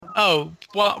Oh,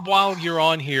 while you're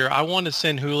on here, I want to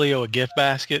send Julio a gift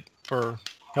basket for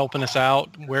helping us out.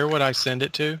 Where would I send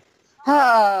it to?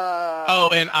 Oh,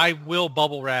 and I will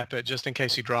bubble wrap it just in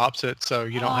case he drops it, so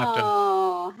you don't have to.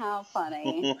 Oh, how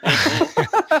funny.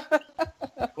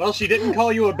 Well, she didn't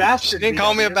call you a bastard. She didn't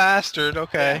call me a bastard.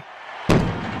 Okay.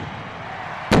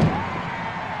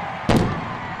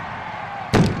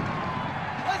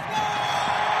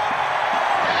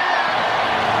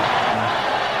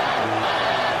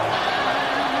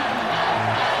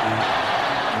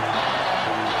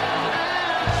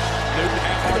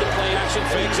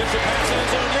 Fakes it for pass end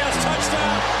zone. Yes,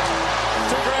 touchdown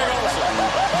to Greg Olsen.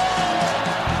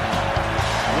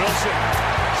 Wilson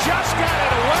just got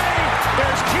it away.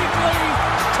 There's Keith Lee.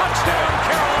 Touchdown,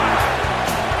 Carolina.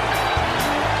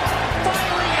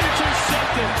 Finally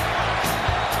intercepted.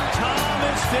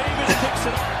 Thomas Davis picks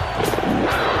it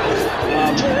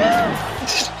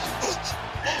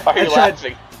up. Are you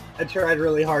laughing? I tried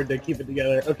really hard to keep it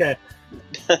together. Okay.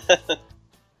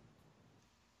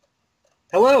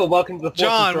 Hello, welcome to the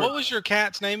John, what was your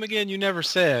cat's name again? You never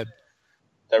said.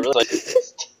 That really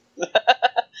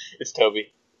it's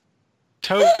Toby.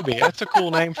 Toby, that's a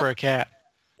cool name for a cat.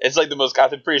 It's like the most.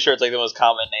 I'm pretty sure it's like the most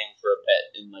common name for a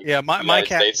pet in like. Yeah, my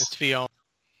cat States. is Fiona.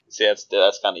 See,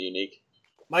 that's kind of unique.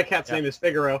 My cat's name is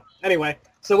Figaro. Anyway,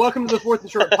 so welcome to the Fourth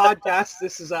and Short podcast.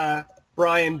 This is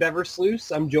Brian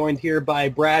Beversluis. I'm joined here by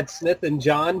Brad Smith and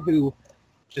John, who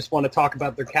just want to talk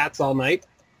about their cats all night.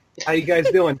 How you guys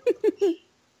doing?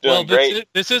 Doing great.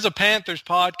 This is a Panthers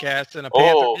podcast, and a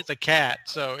panther is a cat,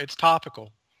 so it's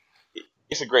topical.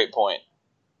 It's a great point.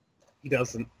 He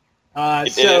doesn't.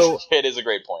 It is a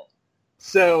great point.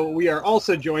 So we are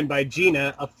also joined by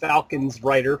Gina, a Falcons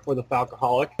writer for the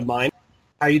Falcoholic of mine.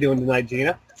 How are you doing tonight,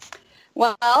 Gina?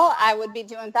 Well, I would be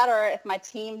doing better if my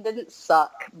team didn't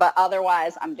suck, but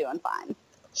otherwise I'm doing fine.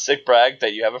 Sick brag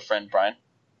that you have a friend, Brian.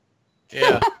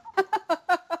 Yeah.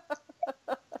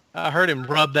 I heard him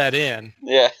rub that in.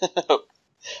 Yeah.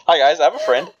 Hi, guys. I have a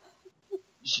friend.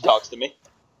 She talks to me.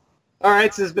 All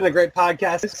right, so this has been a great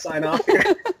podcast. Sign off here.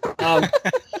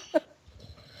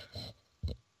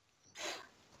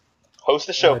 Host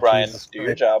the show, Brian. Jesus Do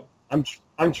your job. I'm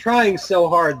trying so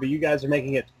hard, but you guys are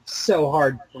making it so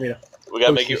hard for me to. We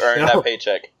gotta make you earn that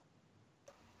paycheck.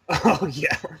 Oh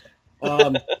yeah.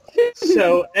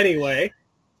 So anyway,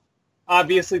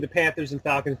 obviously the Panthers and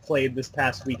Falcons played this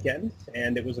past weekend,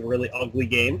 and it was a really ugly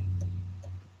game.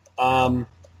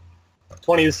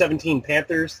 20-17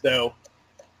 Panthers, though.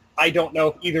 I don't know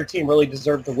if either team really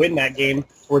deserved to win that game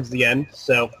towards the end.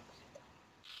 So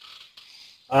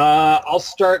I'll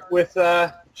start with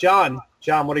John.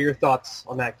 John, what are your thoughts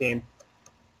on that game?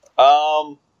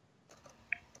 I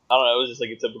don't know. It was just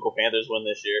like a typical Panthers win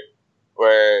this year,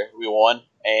 where we won,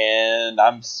 and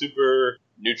I'm super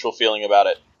neutral feeling about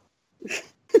it.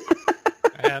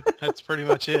 Yeah, that's pretty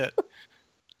much it.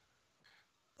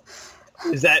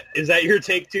 Is that your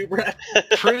take too, Brett?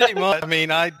 Pretty much. I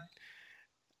mean, I'm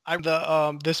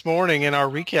this morning in our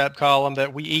recap column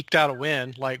that we eked out a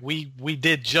win. Like we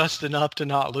did just enough to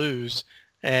not lose,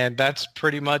 and that's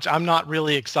pretty much. I'm not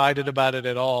really excited about it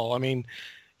at all. I mean,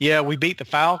 yeah, we beat the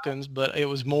Falcons, but it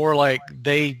was more like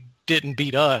they didn't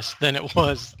beat us than it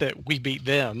was that we beat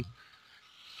them.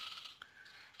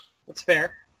 That's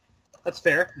fair. That's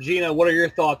fair. Gina, what are your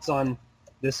thoughts on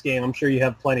this game? I'm sure you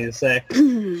have plenty to say.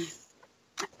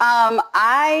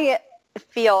 I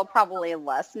feel probably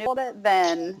less neutral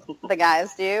than the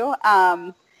guys do.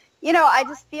 I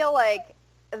just feel like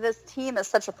this team is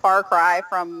such a far cry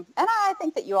from, and I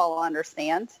think that you all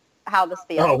understand how this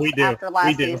feels after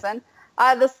last season.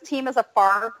 This team is a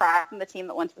far cry from the team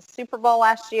that went to the Super Bowl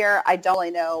last year. I don't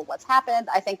really know what's happened.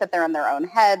 I think that they're in their own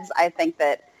heads. I think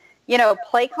that,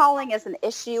 play calling is an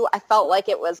issue. I felt like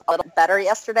it was a little better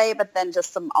yesterday, but then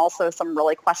just some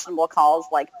really questionable calls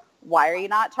like, why are you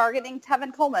not targeting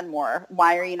Tevin Coleman more?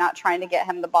 Why are you not trying to get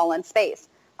him the ball in space?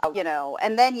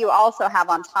 And then you also have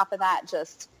on top of that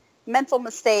just mental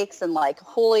mistakes, and like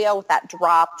Julio with that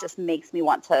drop just makes me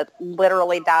want to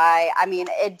literally die. I mean,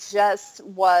 it just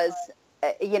was,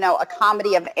 a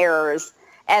comedy of errors.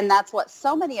 And that's what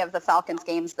so many of the Falcons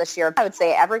games this year, I would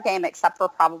say every game except for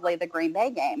probably the Green Bay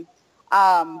game,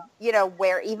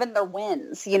 where even their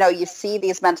wins, you see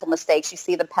these mental mistakes, you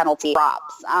see the penalty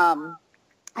drops. I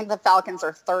think the Falcons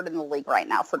are third in the league right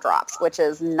now for drops, which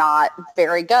is not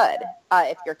very good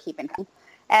if you're keeping them.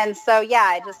 And so, yeah,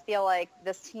 I just feel like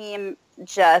this team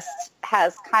just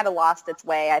has kind of lost its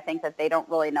way. I think that they don't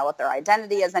really know what their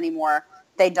identity is anymore.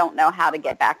 They don't know how to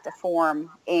get back to form.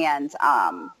 And,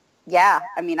 I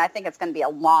think it's going to be a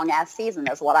long-ass season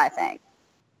is what I think.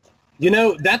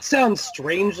 That sounds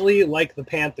strangely like the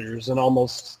Panthers and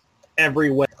almost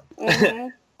every way.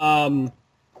 Mm-hmm.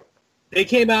 They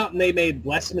came out and they made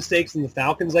less mistakes than the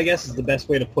Falcons, I guess is the best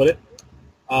way to put it.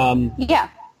 Yeah.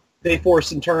 They forced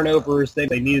some turnovers they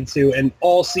needed to, and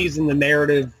all season the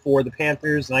narrative for the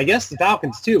Panthers, and I guess the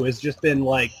Falcons too, has just been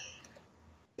like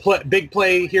big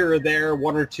play here or there,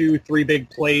 1 or 2, 3 big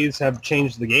plays have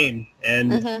changed the game.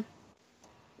 And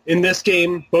in this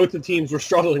game, both the teams were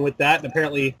struggling with that, and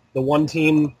apparently one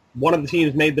of the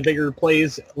teams made the bigger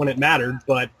plays when it mattered,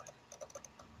 but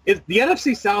the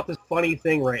NFC South is a funny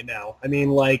thing right now. I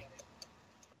mean, like,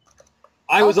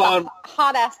 I was on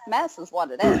hot-ass mess is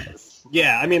what it is.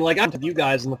 Yeah, I mean, like, I talked to you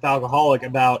guys in the Falcoholic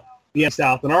about the NFC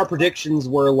South, and our predictions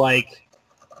were, like,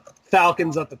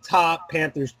 Falcons at the top,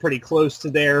 Panthers pretty close to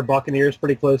there, Buccaneers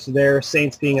pretty close to there,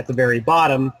 Saints being at the very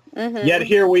bottom. Mm-hmm. Yet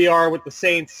here we are with the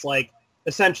Saints, like,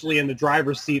 essentially in the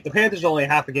driver's seat. The Panthers are only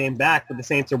half a game back, but the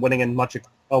Saints are winning in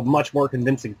a much more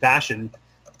convincing fashion.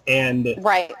 And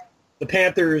right. The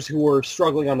Panthers, who were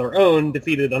struggling on their own,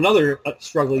 defeated another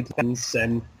struggling defense,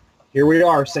 and here we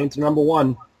are, Saints are number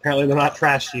 1. Apparently they're not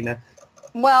trash, Gina.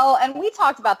 Well, and we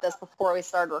talked about this before we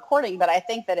started recording, but I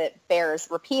think that it bears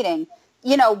repeating.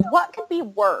 You know, what could be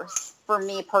worse for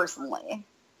me personally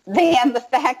than the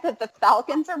fact that the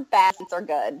Falcons are bad and are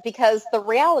good? Because the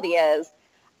reality is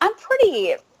I'm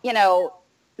pretty,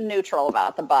 neutral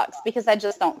about the Bucs because I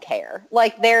just don't care.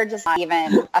 Like, they're just not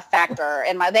even a factor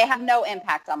they have no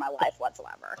impact on my life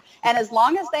whatsoever. And as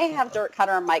long as they have Dirk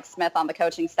Cutter and Mike Smith on the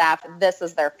coaching staff, this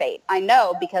is their fate. I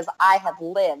know because I have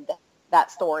lived that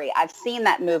story. I've seen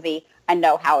that movie. I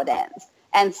know how it ends.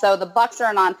 And so the Bucs are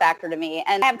a non-factor to me.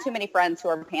 And I have too many friends who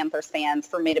are Panthers fans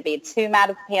for me to be too mad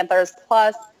at the Panthers.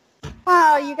 Plus,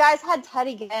 you guys had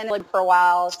Teddy Ginn for a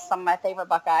while. Some of my favorite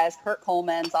Buckeyes. Kurt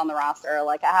Coleman's on the roster.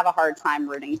 Like, I have a hard time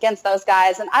rooting against those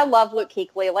guys. And I love Luke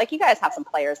Kuechly. Like, you guys have some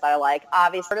players that I like.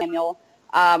 Obviously, Daniel.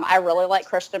 I really like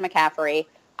Christian McCaffrey.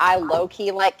 I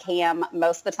low-key like Cam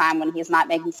most of the time when he's not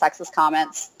making sexist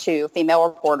comments to female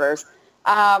reporters.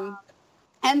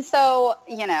 And so,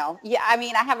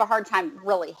 I have a hard time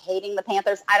really hating the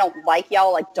Panthers. I don't like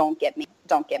y'all. Like, don't get me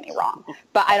wrong.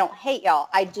 But I don't hate y'all.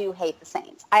 I do hate the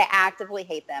Saints. I actively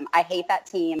hate them. I hate that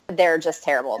team. They're just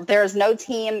terrible. There's no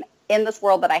team in this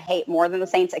world that I hate more than the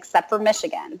Saints except for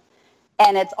Michigan.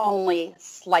 And it's only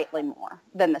slightly more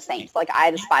than the Saints. Like,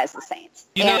 I despise the Saints.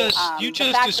 You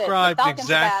just described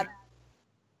exactly.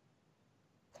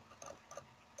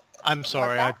 I'm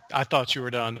sorry. I thought you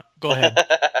were done. Go ahead.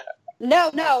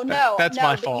 No. That's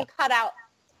my fault. You cut out.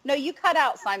 No, you cut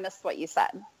out, so I missed what you said.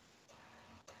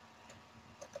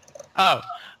 Oh,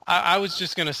 I was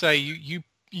just going to say,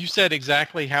 you said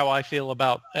exactly how I feel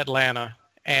about Atlanta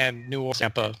and New Orleans,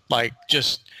 Tampa. Like,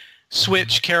 just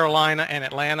switch Carolina and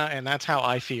Atlanta, and that's how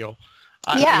I feel.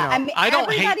 I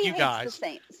don't hate you guys. The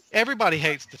Saints. Everybody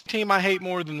hates the team I hate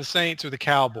more than the Saints or the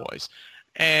Cowboys.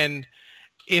 And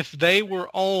if they were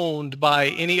owned by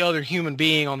any other human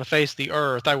being on the face of the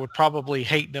earth, I would probably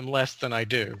hate them less than I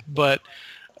do. But,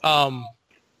 I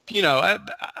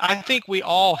think we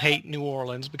all hate New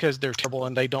Orleans because they're terrible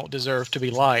and they don't deserve to be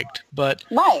liked. But,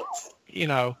 right.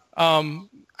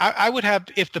 I would have,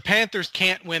 if the Panthers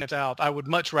can't win it out, I would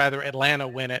much rather Atlanta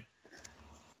win it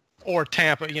or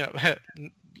Tampa,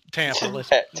 Tampa. Let's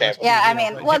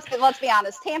be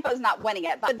honest. Tampa's not winning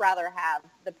it, but I'd rather have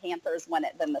the Panthers win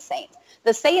it than the Saints.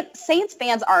 The Saints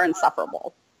fans are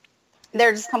insufferable.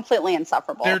 They're just completely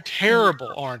insufferable. They're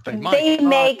terrible, aren't they?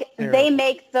 They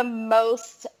make the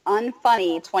most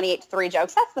unfunny 28-3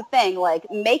 jokes. That's the thing. Like,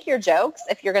 make your jokes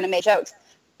if you're going to make jokes,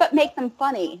 but make them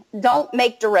funny. Don't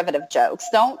make derivative jokes.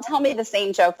 Don't tell me the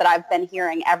same joke that I've been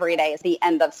hearing every day at the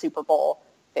end of Super Bowl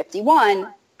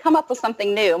 51. Come up with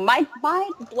something new. My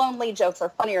blown lead jokes are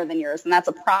funnier than yours, and that's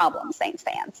a problem, Saints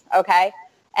fans, okay?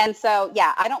 And so,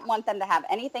 I don't want them to have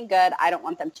anything good. I don't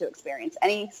want them to experience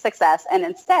any success. And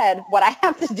instead, what I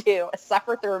have to do is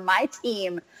suffer through my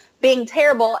team being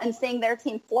terrible and seeing their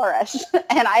team flourish.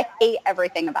 And I hate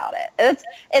everything about it. It's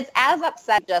as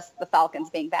upset just the Falcons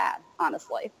being bad,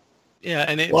 honestly. Yeah,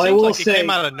 and it seems like it came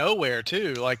out of nowhere,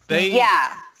 too. Like,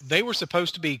 they were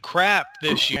supposed to be crap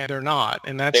this year. They're not,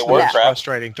 and that's the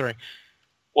frustrating thing.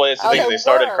 Well, it's the thing. They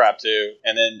started crap, too,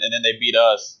 and then they beat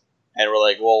us. And we're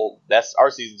like, well, that's our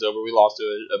season's over. We lost to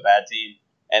a bad team,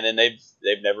 and then they've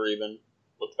never even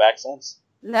looked back since.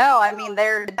 No, I mean,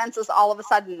 their defense is all of a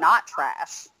sudden not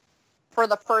trash for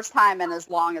the first time in as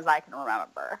long as I can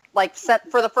remember. Like,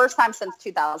 for the first time since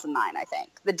 2009, I think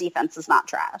the defense is not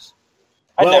trash.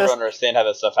 I never understand how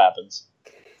that stuff happens.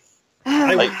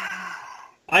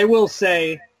 I will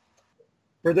say,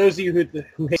 for those of you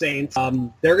who hate Saints,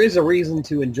 there is a reason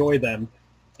to enjoy them.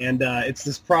 And it's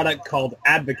this product called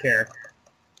Advocare.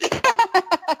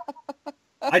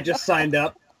 I just signed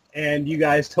up, and you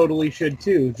guys totally should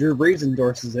too. Drew Brees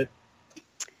endorses it.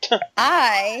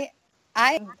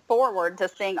 I'm forward to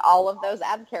seeing all of those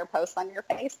AdCare posts on your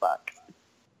Facebook.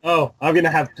 Oh, I'm going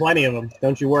to have plenty of them.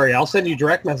 Don't you worry. I'll send you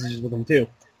direct messages with them, too.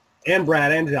 And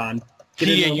Brad and John.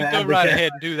 Yeah, you go right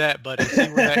ahead and do that, buddy. See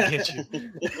where that gets you.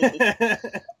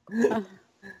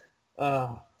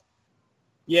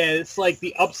 Yeah, it's like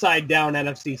the upside-down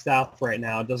NFC South right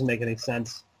now. It doesn't make any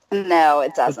sense. No,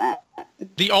 it doesn't.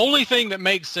 The only thing that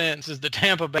makes sense is that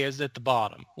Tampa Bay is at the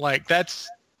bottom. Like, that's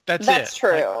it. That's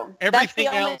true. Like, everything that's the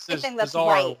only else thing is that's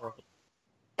bizarre.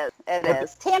 right. It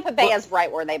is. Tampa Bay is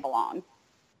right where they belong.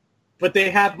 But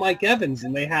they have Mike Evans,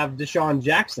 and they have Deshaun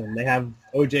Jackson. They have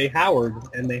O.J. Howard,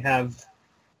 and they have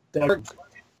Doug.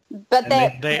 But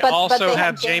they also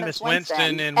have Jameis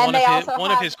Winston, and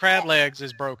one of his crab legs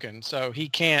is broken, so he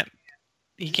can't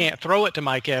throw it to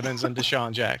Mike Evans and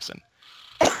Deshaun Jackson.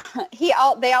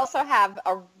 They also have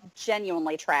a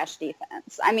genuinely trash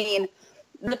defense. I mean,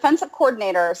 the defensive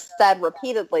coordinator said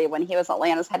repeatedly when he was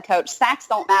Atlanta's head coach, sacks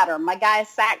don't matter. My guys'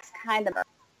 sacks kind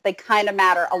of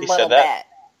matter a little bit.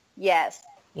 Yes.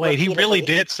 Wait, repeatedly. He really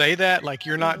did say that? Like,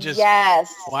 you're not just...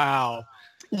 Yes. Wow.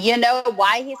 You know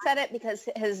why he said it? Because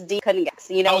his D couldn't get...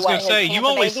 You know, I was going to say, you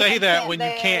only say that when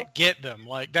you can't get them.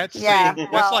 Like, that's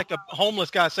like a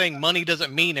homeless guy saying money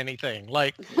doesn't mean anything.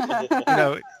 Like, you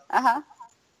know... Uh-huh.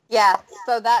 Yeah,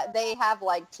 so that they have,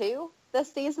 like, 2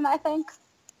 this season, I think.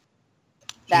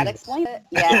 That explains it.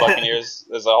 Yeah. The Buccaneers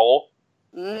as a whole?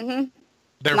 Mm-hmm.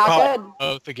 They're not probably good.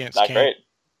 both against Not Kent.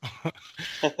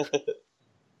 great.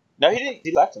 No, he didn't.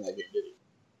 He left in that game, did he?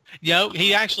 No,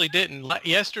 he actually didn't.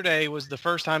 Yesterday was the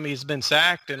first time he's been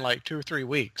sacked in like 2 or 3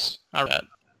 weeks. I read.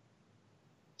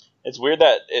 It's weird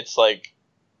that it's like,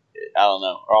 I don't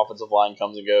know, our offensive line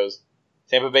comes and goes.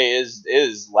 Tampa Bay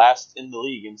is last in the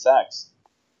league in sacks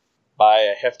by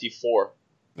a hefty 4.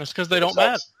 That's because they don't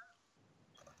bat.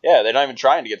 Yeah, they're not even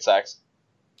trying to get sacks.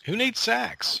 Who needs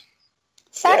sacks?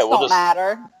 Sacks don't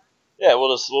matter. Yeah,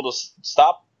 we'll just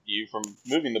stop you from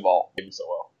moving the ball maybe so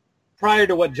well. Prior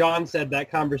to what John said,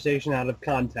 that conversation out of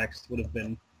context would have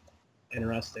been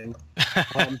interesting.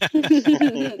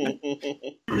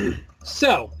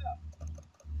 So,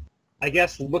 I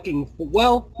guess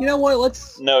well, you know what?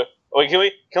 Let's... No. Wait, can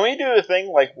we do a thing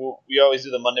like we always do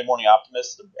the Monday Morning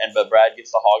Optimist, but Brad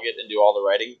gets to hog it and do all the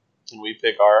writing? Can we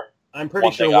pick our... I'm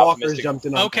pretty sure Walker's jumped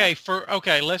in on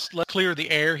let's clear the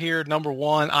air here. Number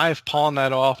one, I've pawned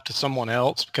that off to someone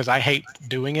else because I hate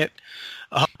doing it.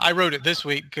 I wrote it this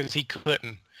week because he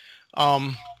couldn't.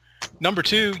 Number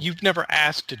two, you've never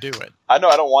asked to do it. I know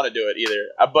I don't want to do it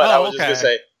either, but I was just going to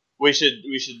say we should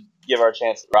give our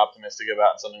chance we're optimistic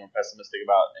about and something we're pessimistic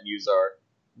about and use our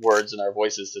words and our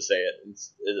voices to say it.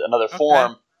 It's another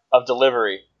form of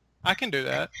delivery. I can do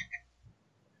that.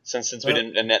 Since we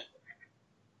didn't... And that,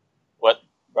 what,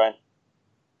 Brian?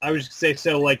 I was just going to say,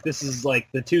 so, like, this is, like,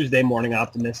 the Tuesday Morning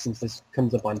Optimist since this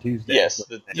comes up on Tuesday. Yes,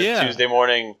 the Tuesday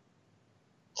morning,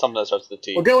 something that starts with the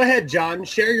T. Well, go ahead, John.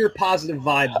 Share your positive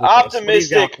vibe with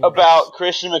Optimistic about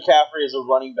Christian McCaffrey as a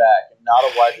running back and not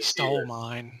a wide receiver. Stole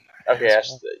mine. Okay,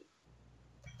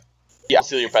 I'll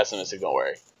steal your pessimistic, don't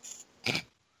worry.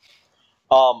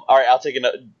 All right, I'll take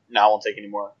another. No, I won't take any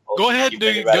more. Go ahead and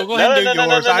do yours.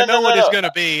 I know what it's going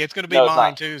to be. It's going to be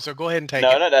mine, too, so go ahead and take it.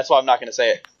 No, that's why I'm not going to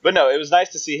say it. But no, it was nice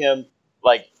to see him.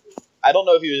 Like, I don't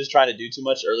know if he was just trying to do too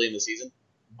much early in the season,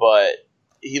 but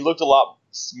he looked a lot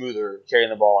smoother carrying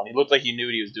the ball, and he looked like he knew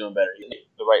what he was doing better. He hit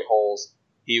the right holes.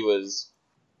 He was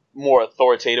more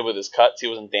authoritative with his cuts. He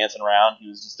wasn't dancing around. He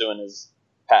was just doing his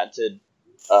patented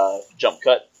jump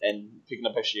cut and picking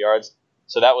up extra yards.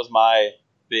 So that was my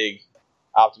big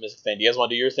optimistic thing. Do you guys want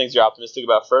to do your things you're optimistic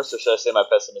about first, or should I say my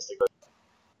pessimistic first?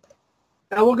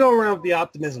 Now we'll go around with the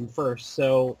optimism first.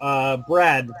 So,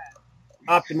 Brad,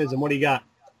 optimism, what do you got?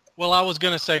 Well, I was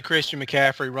going to say Christian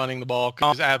McCaffrey running the ball.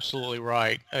 He's absolutely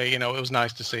right. It was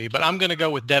nice to see. But I'm going to go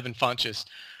with Devin Funchess.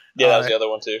 Yeah, that was the other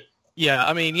one, too. Yeah,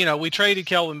 I mean, we traded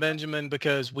Kelvin Benjamin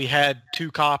because we had 2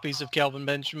 copies of Kelvin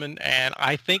Benjamin, and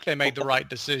I think they made the right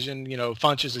decision.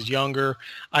 Funchess is younger.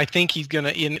 I think he's going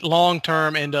to, in long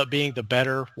term, end up being the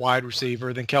better wide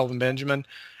receiver than Kelvin Benjamin.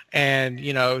 And,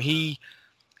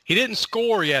 he didn't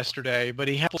score yesterday, but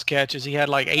he had catches. He had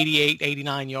like 88,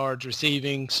 89 yards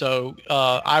receiving. So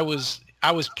I was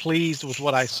pleased with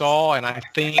what I saw, and I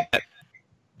think that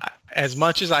as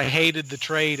much as I hated the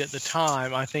trade at the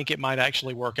time, I think it might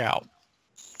actually work out.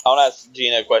 I want to ask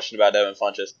Gina a question about Devin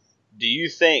Funchess. Do you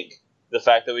think the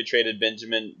fact that we traded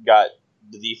Benjamin got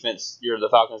the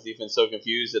Falcons defense so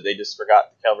confused that they just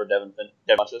forgot to cover Devin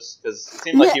Funchess? Because it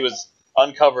seemed like he was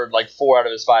uncovered like 4 out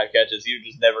of his 5 catches. He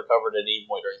just never covered any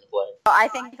point during the play. I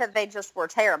think that they just were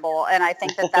terrible, and I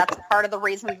think that that's part of the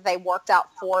reason that they worked out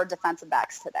 4 defensive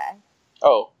backs today.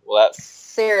 Oh, well,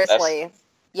 Seriously.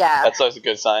 Yeah. that's always a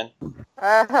good sign.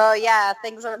 Oh, yeah,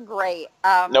 things are great.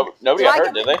 Nobody got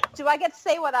hurt, did they? Do I get to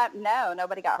say what I'm... No,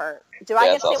 nobody got hurt. Do I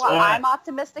Yeah, get to say what I'm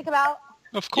optimistic about?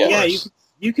 Of course. Yeah,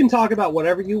 you can talk about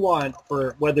whatever you want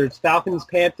for whether it's Falcons,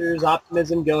 Panthers,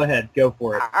 optimism. Go ahead. Go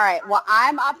for it. All right. Well,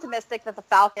 I'm optimistic that the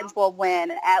Falcons will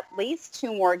win at least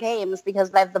 2 more games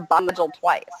because they have the bundle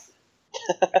twice.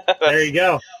 There you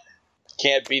go.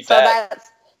 Can't beat that.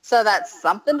 So that's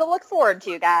something to look forward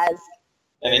to, guys.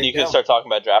 And then you can start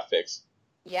talking about draft picks.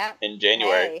 Yeah. In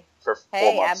January for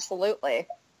 4 months. Absolutely.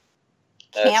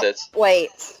 Can't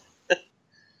wait.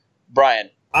 Brian.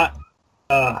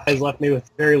 Has left me with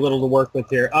very little to work with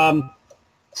here.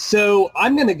 So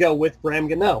I'm going to go with Graham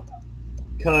Gano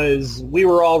because we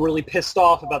were all really pissed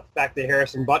off about the fact that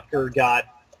Harrison Butker got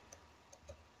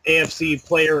AFC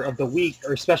Player of the Week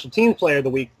or Special Teams Player of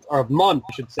the Week or of month,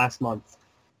 I should say, last month.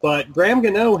 But Graham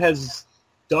Gano has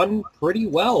done pretty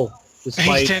well.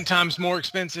 Despite, he's 10 times more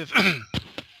expensive.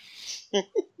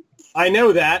 I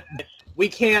know that.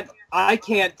 I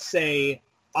can't say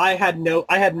I had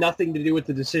nothing to do with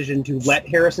the decision to let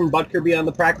Harrison Butker be on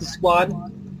the practice squad.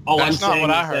 That's not what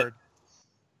I heard.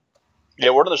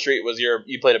 Yeah, word on the street was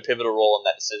you played a pivotal role in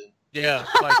that decision. Yeah,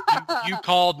 like you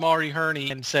called Marty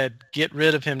Herney and said, get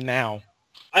rid of him now.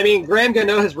 I mean, Graham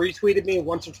Gano has retweeted me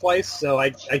once or twice, so I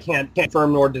can't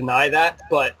confirm nor deny that.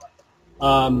 But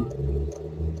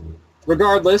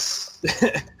regardless,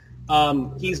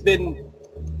 he's been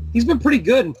pretty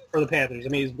good for the Panthers. I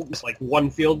mean, he's missed like 1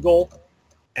 field goal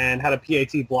and had a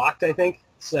PAT blocked, I think.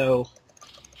 So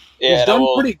he's done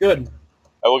pretty good.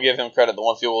 I will give him credit. The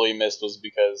 1 field goal he missed was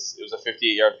because it was a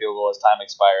 58-yard field goal as time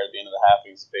expired at the end of the half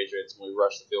against the Patriots, and we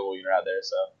rushed the field goal unit out there.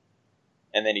 So,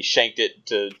 and then he shanked it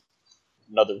to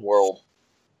another world.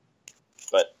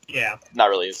 But yeah, not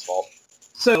really his fault.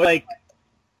 So, like,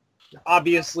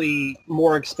 obviously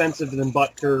more expensive than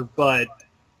Butker, but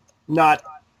not.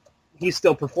 He's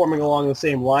still performing along the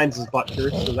same lines as Butker,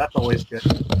 so that's always good.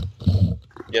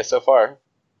 Yeah, so far.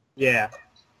 Yeah.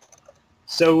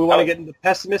 So we want to get into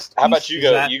pessimist. How about you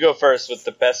go? You go first with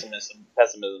the pessimism,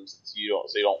 since you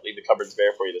don't leave the cupboards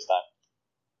bare for you this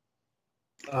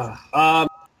time.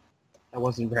 I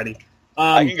wasn't ready.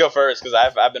 I can go first because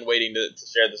I've been waiting to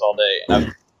share this all day, and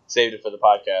I've saved it for the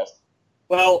podcast.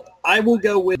 Well, I will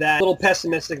go with that. A little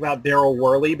pessimistic about Daryl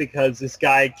Worley because this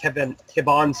guy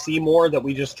Kevon Seymour that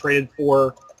we just traded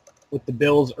for with the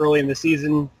Bills early in the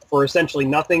season for essentially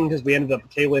nothing because we ended up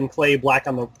Kalen Clay back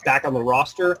on the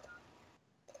roster.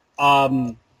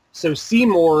 So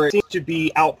Seymour seems to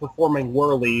be outperforming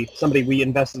Worley, somebody we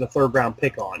invested a 3rd-round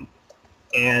pick on,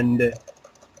 and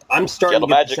I'm starting to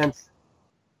get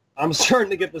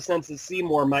the sense that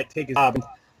Seymour might take his job.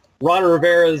 Ron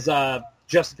Rivera's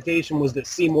justification was that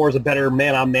Seymour's a better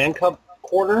man-on-man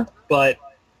corner, but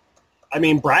I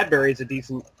mean Bradbury's a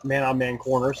decent man-on-man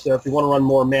corner. So if you want to run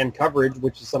more man coverage,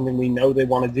 which is something we know they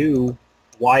want to do,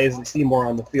 why isn't Seymour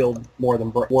on the field more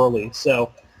than Worley?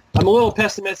 So I'm a little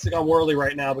pessimistic on Worley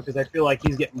right now because I feel like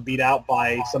he's getting beat out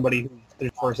by somebody who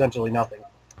did for essentially nothing.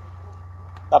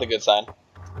 Not a good sign.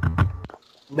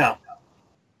 No.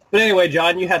 But anyway,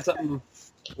 John, you had something.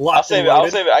 I'll save it.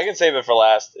 I can save it for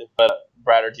last. But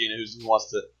Brad or Gina, who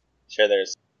wants to share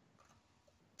theirs?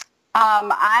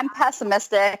 I'm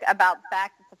pessimistic about the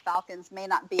fact that the Falcons may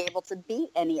not be able to beat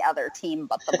any other team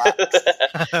but the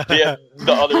Bucs. Yeah,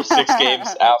 the other 6 games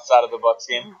outside of the Bucs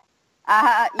game.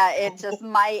 It just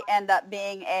might end up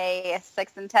being a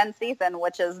 6-10 season,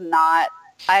 which is not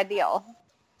ideal.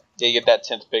 Yeah, you get that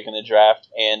 10th pick in the draft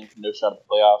and no shot at the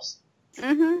playoffs.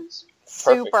 Mm-hmm.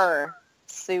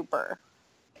 Super.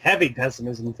 Heavy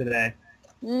pessimism today.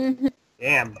 Mm-hmm.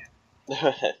 Damn.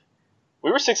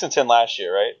 We were 6-10 last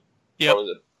year, right? Yep. Or was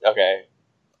it? Okay. I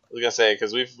was gonna say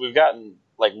because we've gotten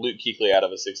like Luke Kuechly out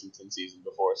of a 6-10 season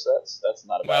before, so that's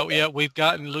not a bad thing. Yeah, we've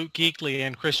gotten Luke Kuechly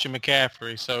and Christian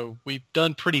McCaffrey, so we've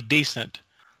done pretty decent.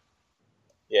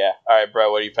 Yeah. All right,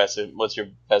 bro. What's your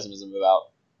pessimism about?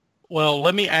 Well,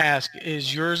 let me ask: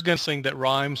 is yours going to sing that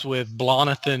rhymes with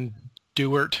Blonathan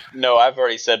Dewart? No, I've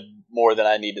already said more than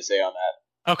I need to say on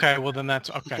that. Okay, well then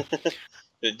that's okay.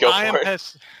 I'm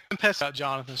pissed about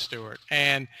Jonathan Stewart,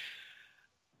 and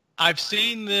I've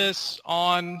seen this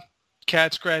on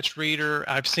Cat Scratch Reader.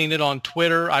 I've seen it on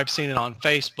Twitter. I've seen it on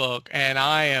Facebook, and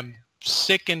I am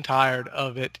sick and tired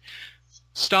of it.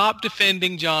 Stop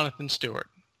defending Jonathan Stewart.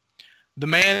 The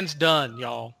man's done,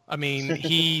 y'all. I mean,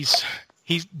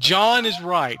 John is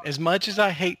right. As much as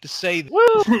I hate to say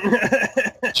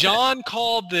that, John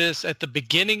called this at the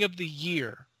beginning of the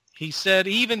year. He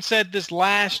even said this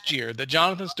last year, that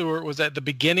Jonathan Stewart was at the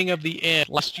beginning of the end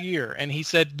last year. And he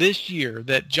said this year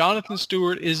that Jonathan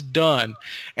Stewart is done.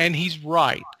 And he's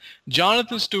right.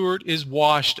 Jonathan Stewart is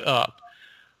washed up.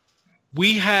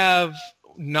 We have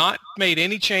not made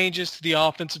any changes to the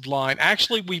offensive line.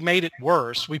 Actually, we made it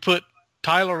worse. We put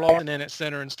Tyler Lawson in at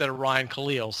center instead of Ryan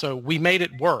Khalil. So we made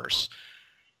it worse.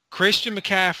 Christian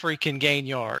McCaffrey can gain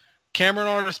yards. Cameron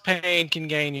Artis-Payne can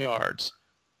gain yards.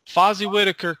 Fozzie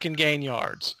Whitaker can gain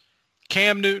yards.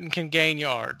 Cam Newton can gain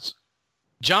yards.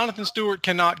 Jonathan Stewart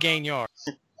cannot gain yards.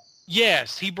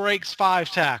 Yes, he breaks 5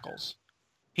 tackles.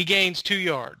 He gains 2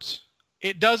 yards.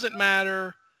 It doesn't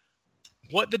matter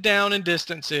what the down and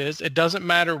distance is. It doesn't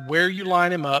matter where you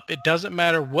line him up. It doesn't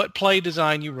matter what play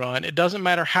design you run. It doesn't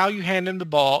matter how you hand him the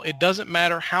ball. It doesn't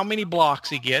matter how many blocks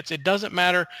he gets. It doesn't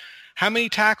matter how many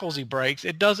tackles he breaks.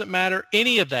 It doesn't matter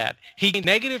any of that. He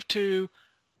 -2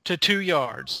 to 2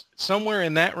 yards, somewhere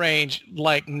in that range,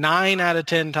 like 9 out of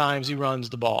 10 times he runs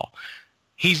the ball.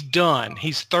 He's done.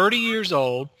 He's 30 years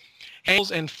old.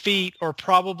 Ankles and feet are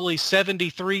probably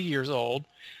 73 years old.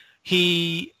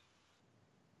 He's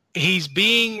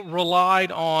being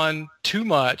relied on too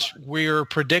much. We're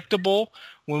predictable.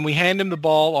 When we hand him the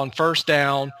ball on first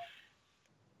down,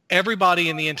 everybody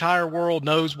in the entire world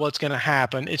knows what's going to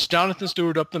happen. It's Jonathan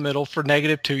Stewart up the middle for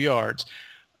 -2 yards.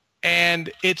 And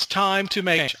it's time to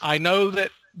make. I know that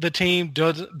the team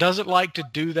doesn't like to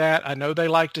do that. I know they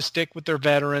like to stick with their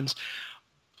veterans,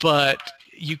 but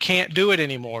you can't do it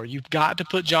anymore. You've got to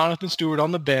put Jonathan Stewart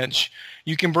on the bench.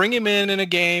 You can bring him in a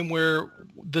game where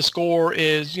the score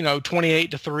is,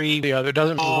 28-3. The other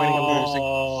doesn't matter winning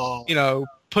or losing.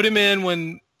 Put him in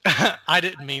when I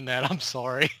didn't mean that. I'm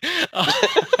sorry.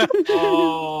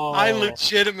 I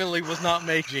legitimately was not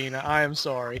making Gina. I am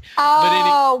sorry.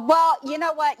 Well, you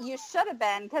know what? You should have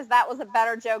been, because that was a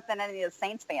better joke than any of the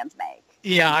Saints fans make.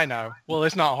 Yeah, I know. Well,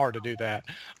 it's not hard to do that.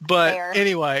 But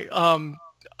anyway,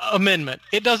 amendment.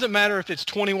 It doesn't matter if it's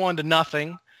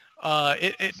 21-0.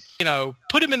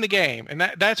 Put him in the game, and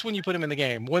that's when you put him in the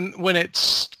game. When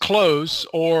it's close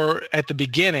or at the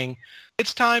beginning,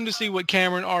 it's time to see what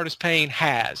Cameron Artis-Payne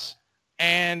has,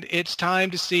 and it's time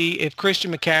to see if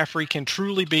Christian McCaffrey can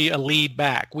truly be a lead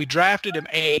back. We drafted him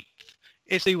 8th.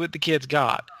 Let's see what the kid's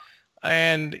got.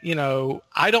 And,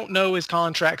 I don't know his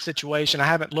contract situation. I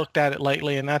haven't looked at it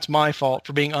lately, and that's my fault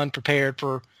for being unprepared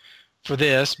for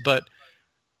this. But,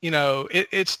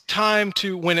 it's time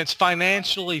to, when it's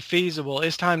financially feasible,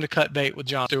 it's time to cut bait with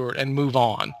John Stewart and move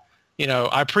on.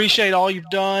 I appreciate all you've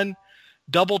done.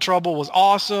 Double Trouble was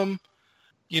awesome.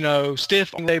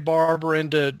 Stiff Day Barber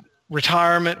into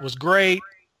retirement was great,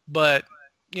 but,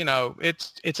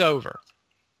 it's over.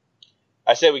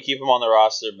 I say we keep him on the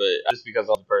roster, but just because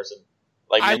I'm the person.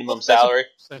 Like minimum salary.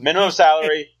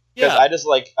 Because I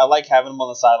like having him on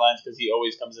the sidelines because he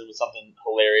always comes in with something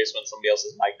hilarious when somebody else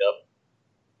is mic'd up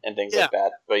and things like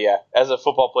that. But yeah, as a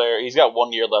football player, he's got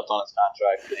 1 year left on his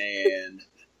contract, and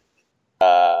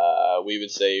we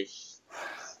would save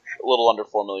a little under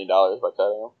 $4 million by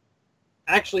cutting him.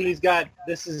 Actually,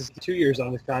 this is 2 years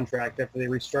on his contract after they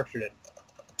restructured it.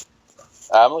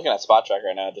 I'm looking at Spot Track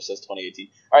right now. It just says 2018.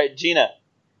 All right, Gina.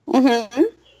 Mm-hmm.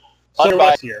 So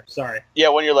last year, sorry. Yeah,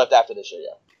 1 year left after this year,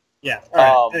 yeah. Yeah,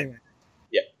 all right, anyway.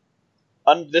 Yeah.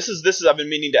 This is I've been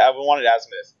wanted to ask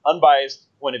him this. Unbiased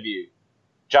point of view.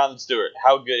 Jonathan Stewart,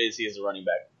 how good is he as a running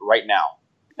back right now?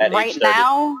 Right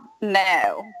now?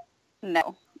 No.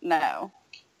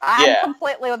 I'm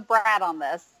completely with Brad on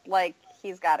this. Like,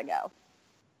 he's got to go.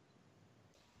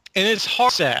 And it's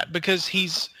hard sad because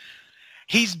he's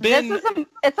been.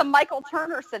 It's a Michael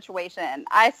Turner situation.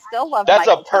 I still love. That's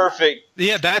Michael a perfect. Turner.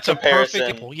 Yeah, that's comparison.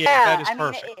 A perfect. Yeah, that is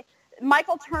perfect.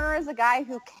 Michael Turner is a guy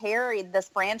who carried this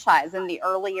franchise in the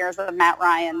early years of Matt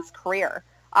Ryan's career.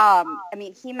 He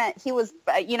was,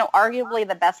 arguably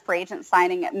the best free agent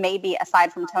signing, maybe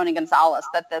aside from Tony Gonzalez,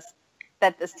 that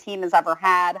this team has ever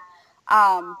had.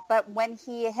 But when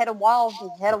he hit a wall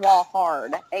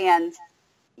hard, and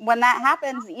when that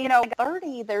happens,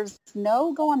 30, there's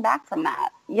no going back from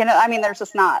that. There's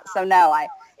just not. So no,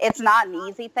 it's not an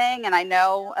easy thing, and I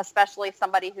know, especially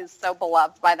somebody who's so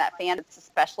beloved by that fan, it's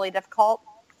especially difficult.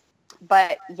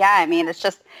 But yeah, it's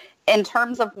just in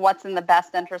terms of what's in the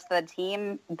best interest of the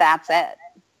team, that's it.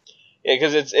 Yeah,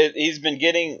 because he's been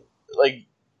getting, like,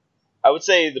 I would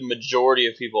say the majority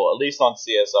of people, at least on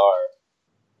CSR,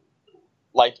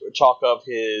 like to chalk up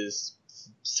his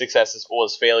successes or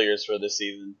his failures for this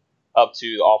season up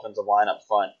to the offensive line up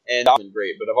front, and it's been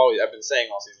great. But I've been saying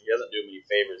all season he doesn't do him any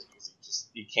favors because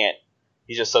he can't.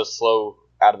 He's just so slow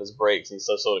out of his breaks, and he's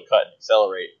so slow to cut and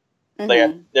accelerate.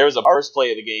 There was a first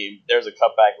play of the game. There was a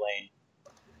cutback lane.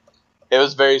 It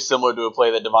was very similar to a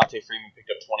play that Devontae Freeman picked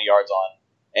up 20 yards on,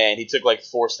 and he took like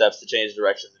 4 steps to change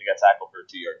directions, and he got tackled for a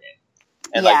 2-yard gain.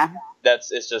 And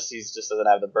he just doesn't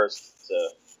have the burst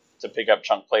to pick up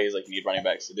chunk plays like you need running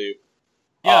backs to do.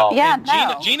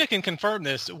 Gina can confirm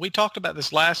this. We talked about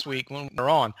this last week when we were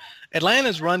on.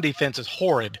 Atlanta's run defense is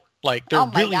horrid. Like, they're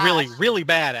really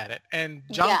bad at it. And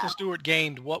Jonathan Stewart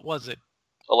gained, what was it?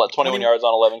 21 yards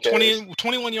on 11 carries.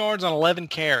 21 yards on 11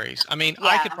 carries. I mean,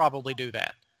 I could probably do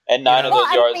that. And 9 of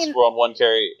those yards were on 1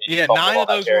 carry. Yeah, 9 of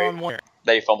those were on 1 carry.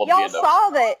 They fumbled y'all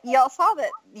saw that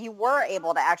you were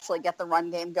able to actually get the run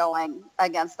game going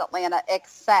against Atlanta,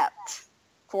 except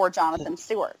for Jonathan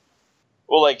Stewart.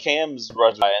 Well, like Cam's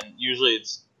runs by, and usually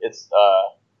it's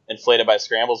inflated by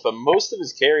scrambles, but most of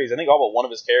his carries, I think all but one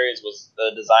of his carries was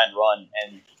a designed run,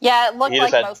 and it looked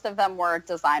like most of them were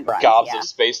designed runs. Gobs of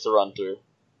space to run through.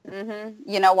 Mm-hmm.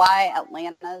 You know why?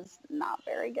 Atlanta's not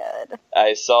very good.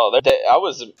 I saw that. I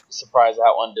was surprised at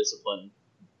how undisciplined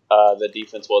the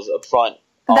defense was up front.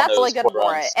 That's really good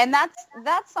for it, and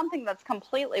that's something that's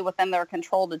completely within their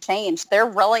control to change. They're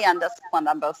really undisciplined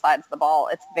on both sides of the ball.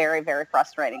 It's very, very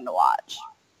frustrating to watch.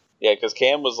 Yeah, because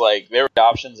Cam was like, there were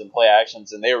options and play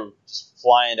actions, and they were just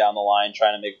flying down the line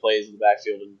trying to make plays in the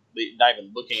backfield and not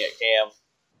even looking at Cam.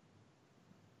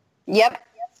 Yep,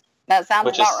 that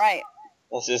sounds about right.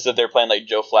 It's just that they're playing like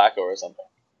Joe Flacco or something.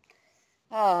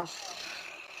 Oh.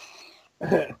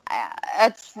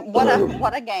 It's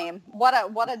what a game!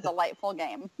 What a delightful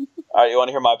game! All right, you want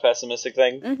to hear my pessimistic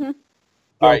thing? Mm-hmm.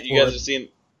 All right, you guys have seen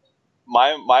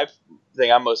my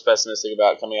thing. I'm most pessimistic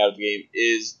about coming out of the game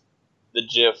is the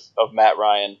GIF of Matt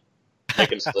Ryan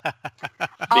making a split. Oh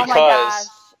my gosh!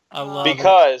 I love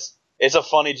because it's a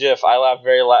funny GIF. I laugh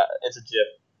very loud. It's a GIF.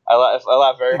 I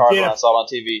laugh very hard when I saw it on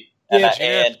TV.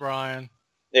 And Brian.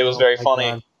 It was very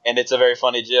funny, and it's a very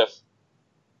funny GIF.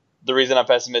 The reason I'm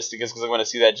pessimistic is because I'm going to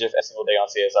see that GIF every single day on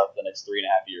CSR for the next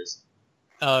 3.5 years.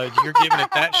 You're giving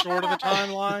it that short of a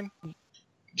timeline?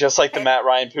 Just like the Matt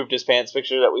Ryan pooped his pants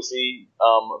picture that we see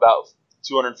about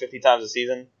 250 times a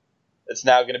season. It's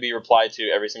now going to be replied to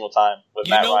every single time with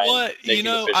Matt Ryan making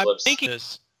the fish I'm lips. thinking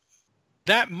this.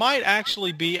 That might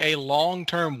actually be a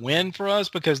long-term win for us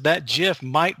because that GIF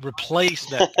might replace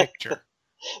that picture.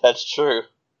 That's true.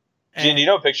 Do you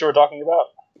know what picture we're talking about?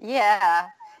 Yeah.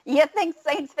 You think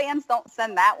Saints fans don't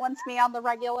send that one to me on the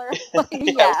regular?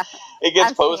 Yeah. It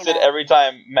gets posted every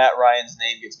time Matt Ryan's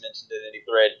name gets mentioned in any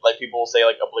thread. Like, people will say,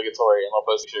 like, obligatory, and they'll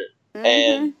post a picture. Mm-hmm.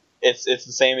 And it's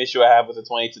the same issue I have with the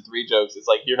 28-3 jokes. It's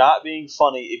like, you're not being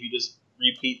funny if you just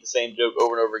repeat the same joke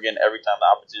over and over again every time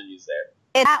the opportunity is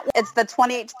there. It's the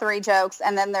 28-3 jokes,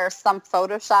 and then there's some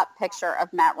Photoshop picture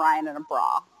of Matt Ryan in a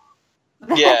bra.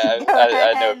 Yeah,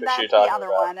 I know what picture you're talking about. The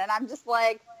other one, and I'm just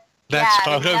like... That's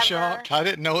photoshopped? I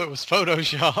didn't know it was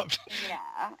photoshopped.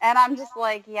 Yeah, and I'm just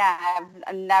like,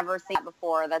 I've never seen it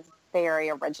before. That's very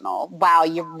original. Wow,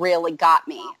 you really got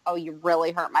me. Oh, you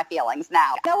really hurt my feelings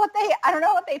now. I don't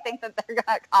know what they think that they're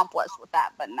going to accomplish with that,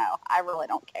 but no, I really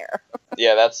don't care.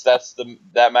 Yeah,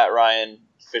 that Matt Ryan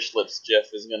fish lips GIF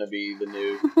is going to be the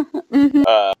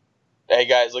new. Hey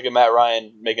guys, look at Matt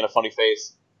Ryan making a funny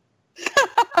face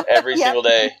every single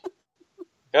day.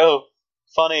 Oh,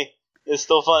 funny. It's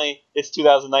still funny. It's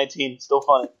 2019. It's still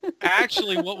funny.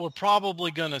 Actually, what we're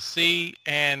probably going to see,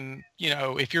 and,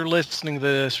 if you're listening to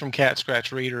this from Cat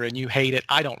Scratch Reader and you hate it,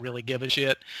 I don't really give a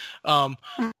shit. But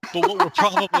what we're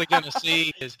probably going to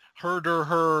see is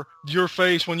your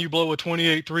face when you blow a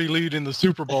 28-3 lead in the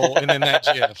Super Bowl, and then that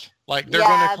GIF. Like, they're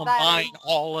going to combine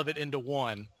all of it into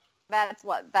one. That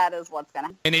is what's going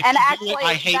to happen. And actually,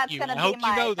 I hate you. I hope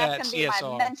you know that,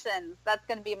 CSR. That's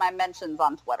going to be my mentions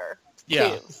on Twitter.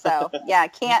 Yeah. Too. So,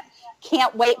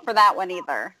 can't wait for that one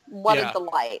either. What a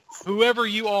delight. Whoever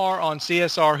you are on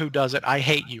CSR who does it, I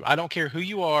hate you. I don't care who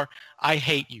you are. I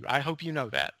hate you. I hope you know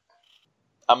that.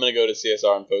 I'm going to go to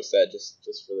CSR and post that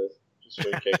just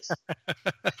for the kicks.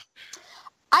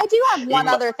 I do have one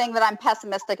other thing that I'm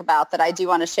pessimistic about that I do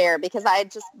want to share because I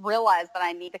just realized that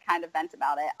I need to kind of vent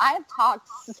about it. I have talked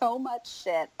so much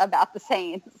shit about the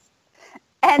Saints.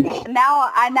 And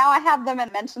now I have them in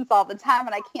mentions all the time,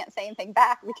 and I can't say anything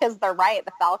back because they're right.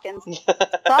 The Falcons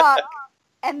suck,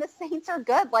 and the Saints are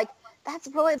good. Like, that's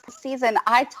really the season.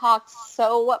 I talked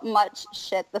so much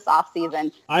shit this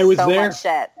offseason. I was there. Much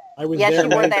shit. I was yes, there.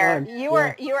 Yes, you were there.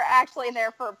 Time. You were actually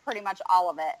there for pretty much all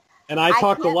of it. And I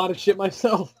talked a lot of shit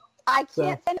myself. I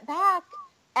can't send it back.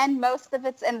 And most of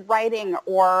it's in writing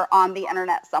or on the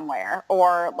internet somewhere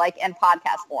or, like, in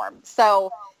podcast form.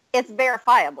 So it's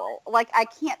verifiable. Like, I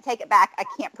can't take it back. I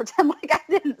can't pretend like I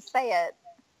didn't say it.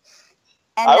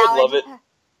 And I would love it.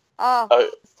 Oh,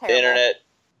 it's the terrible. internet,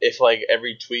 if like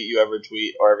every tweet you ever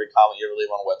tweet or every comment you ever leave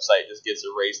on a website just gets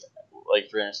erased like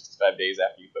 365 days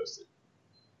after you post it.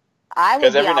 I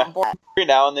would be on board. Every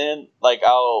now and then, like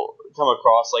I'll come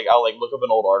across, like I'll like look up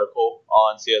an old article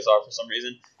on CSR for some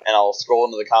reason, and I'll scroll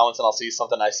into the comments and I'll see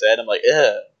something I said. I'm like,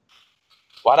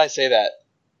 why'd I say that?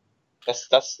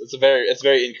 It's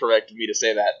very incorrect of me to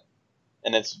say that,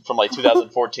 and it's from like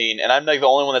 2014, and I'm like the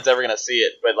only one that's ever gonna see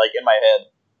it. But like in my head,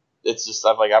 it's just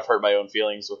I've hurt my own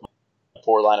feelings with my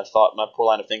poor line of thought, my poor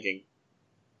line of thinking.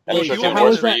 And I'm sure it's how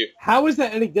worse is for that? you. How is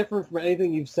that any different from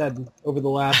anything you've said over the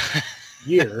last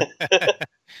year? Gina,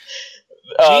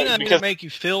 I'm going to make you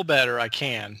feel better. I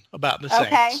can about the Saints.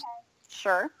 Okay,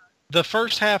 sure. The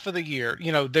first half of the year,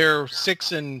 they're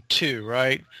 6-2,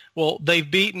 right? Well, they've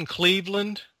beaten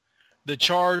Cleveland, the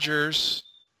Chargers,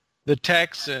 the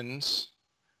Texans,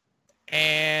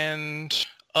 and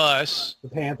us, The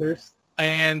Panthers,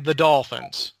 and the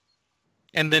Dolphins,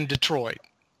 and then Detroit.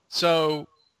 So,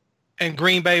 and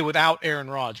Green Bay without Aaron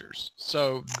Rodgers.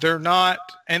 So they're not,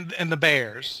 and the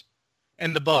Bears.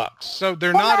 And the Bucks. So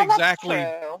they're not exactly,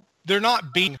 they're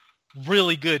not beating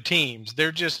really good teams.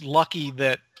 They're just lucky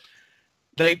that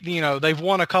they've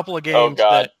won a couple of games. Oh,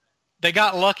 God. That they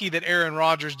got lucky that Aaron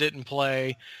Rodgers didn't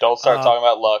play. Don't start talking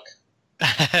about luck.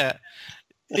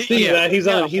 he's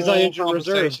on injured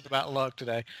reserve. About luck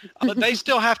today. But they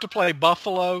still have to play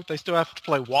Buffalo. They still have to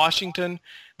play Washington.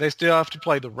 They still have to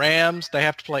play the Rams. They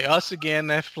have to play us again.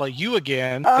 They have to play you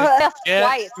again.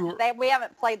 Twice. We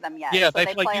haven't played them yet. Yeah, so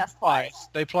they play us twice.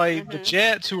 They play the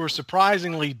Jets, who are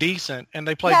surprisingly decent, and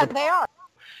they play. Yeah, they are.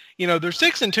 They're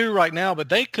 6-2 right now, but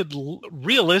they could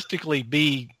realistically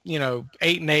be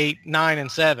 8-8,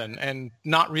 9-7, and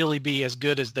not really be as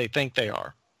good as they think they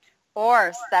are.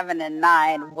 Or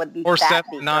 7-9, wouldn't or that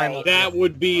 7-9 be great? That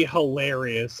would be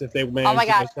hilarious if they managed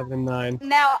to go 7-9.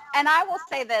 Now, and I will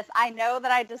say this. I know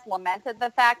that I just lamented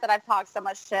the fact that I've talked so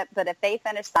much shit, but if they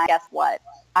finish, guess what?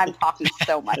 I'm talking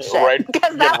so much shit.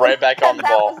 right back on the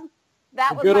ball.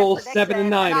 That was good my old prediction, 7-9.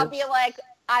 And I'll be like,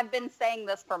 I've been saying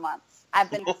this for months.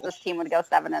 I've been this team would go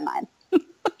 7-9.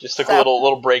 Just took a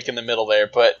little break in the middle there,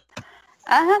 but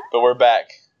we're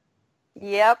back.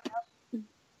 Yep.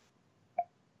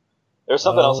 There's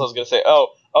something else I was going to say.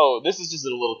 Oh, this is just a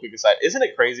little quick aside. Isn't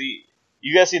it crazy?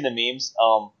 You guys seen the memes?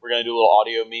 We're going to do a little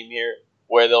audio meme here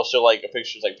where they'll show like a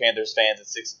picture of like Panthers fans at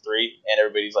 6-3 and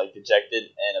everybody's like dejected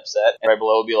and upset. And right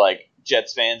below will be like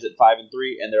Jets fans at 5-3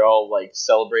 and they're all like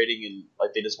celebrating and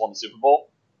like they just won the Super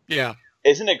Bowl. Yeah.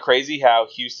 Isn't it crazy how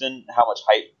much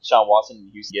hype Deshaun Watson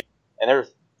and Houston get? And they were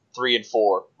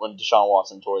 3-4 when Deshaun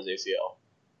Watson tore his ACL.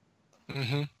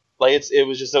 Mm-hmm. Like it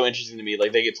was just so interesting to me.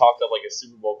 Like they get talked up like a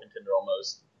Super Bowl contender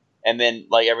almost, and then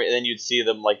then you'd see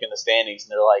them like in the standings and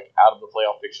they're like out of the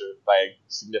playoff picture by a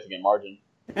significant margin.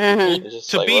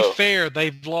 Mm-hmm. To be fair,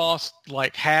 they've lost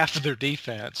like half of their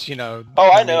defense. Oh,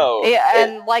 I know. Yeah,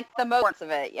 and like the most of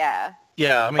it, yeah.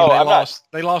 Yeah, I mean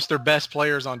they lost their best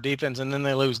players on defense, and then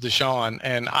they lose Deshaun.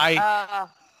 And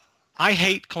I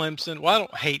hate Clemson. Well, I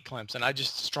don't hate Clemson. I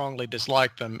just strongly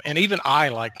dislike them. And even I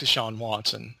like Deshaun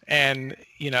Watson. And,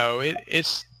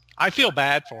 it's I feel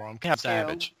bad for him. Cap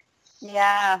Savage.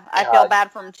 Yeah, I feel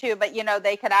bad for him too. But,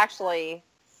 they could actually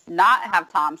not have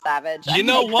Tom Savage. You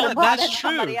know what? That's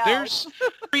true. There's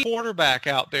a quarterback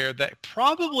out there that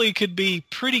probably could be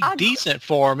pretty decent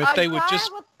for him if they would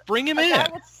just bring him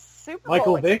in. With Super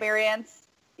Bowl experience.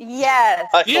 Yes.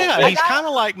 Yeah, he's kind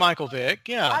of like Michael Vick.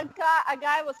 Yeah. A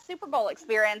guy with Super Bowl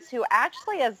experience who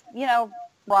actually has,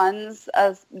 runs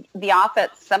the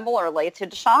offense similarly to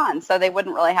Deshaun, so they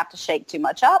wouldn't really have to shake too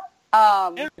much up.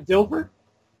 Dilfer?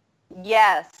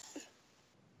 Yes.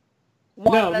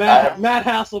 Matt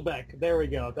Hasselbeck. There we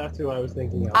go. That's who I was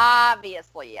thinking of.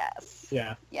 Obviously, yes.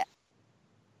 Yeah. Yeah.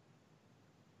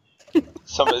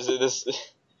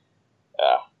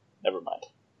 Never mind.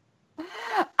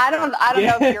 I don't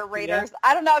know if your readers. Yeah.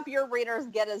 I don't know if your readers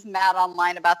get as mad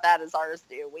online about that as ours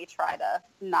do. We try to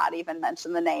not even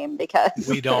mention the name because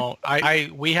we don't.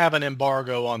 We have an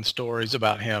embargo on stories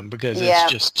about him because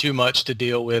it's just too much to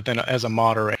deal with. And as a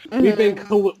moderator, we've been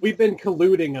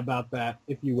colluding about that,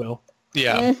 if you will.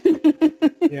 Yeah.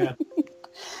 Yeah.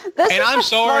 This and is I'm the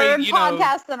sorry, third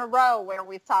podcast in a row where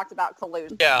we've talked about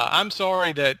collusion. Yeah, I'm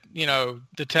sorry that,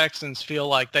 the Texans feel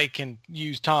like they can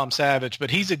use Tom Savage, but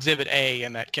he's Exhibit A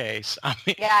in that case. I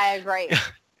mean, yeah, I agree.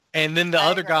 And then the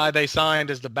other guy they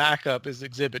signed as the backup is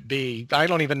Exhibit B. I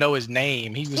don't even know his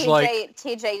name. He was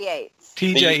TJ Yates.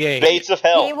 TJ Yates. Bates of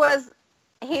hell. He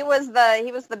was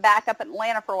the backup in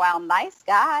Atlanta for a while. Nice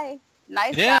guy.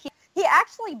 Nice guy. He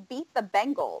actually beat the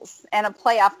Bengals in a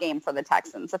playoff game for the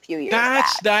Texans a few years back.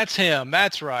 That's him.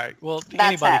 That's right. Well, That's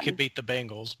anybody him. could beat the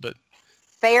Bengals, but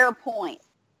Fair point.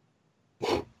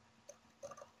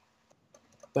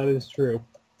 That is true.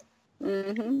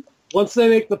 Mm-hmm. Once they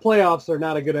make the playoffs, they're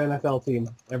not a good NFL team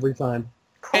every time.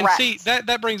 And Correct. see,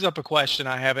 that brings up a question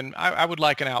I have, and I would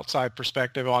like an outside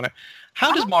perspective on it.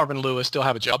 How does Marvin Lewis still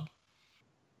have a job?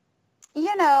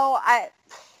 You know, I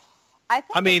think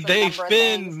I mean, it's a they've number of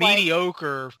been things, like-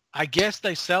 mediocre. I guess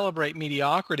they celebrate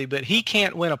mediocrity, but he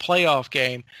can't win a playoff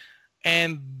game,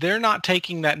 and they're not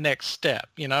taking that next step,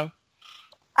 you know?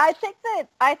 I think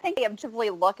they objectively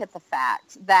look at the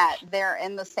fact that they're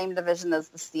in the same division as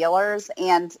the Steelers,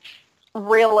 and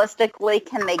realistically,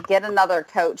 can they get another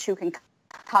coach who can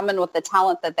come in with the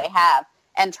talent that they have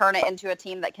and turn it into a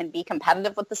team that can be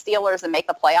competitive with the Steelers and make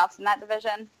the playoffs in that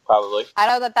division? Probably. I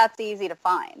know that that's easy to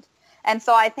find. And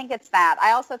so I think it's that.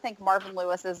 I also think Marvin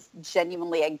Lewis is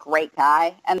genuinely a great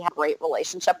guy and has a great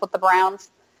relationship with the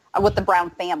Browns, with the Brown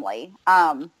family,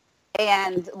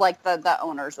 and like the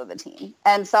owners of the team.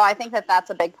 And so I think that that's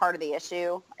a big part of the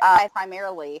issue.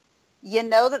 Primarily, you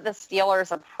know that the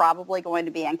Steelers are probably going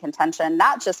to be in contention,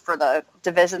 not just for the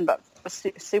division, but for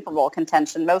Super Bowl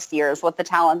contention most years with the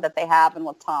talent that they have and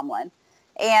with Tomlin.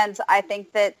 And I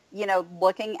think that, you know,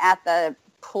 looking at the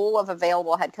pool of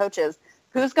available head coaches,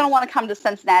 who's going to want to come to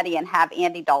Cincinnati and have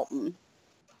Andy Dalton?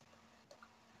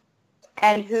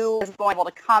 And who is going to be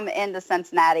able to come into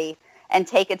Cincinnati and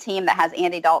take a team that has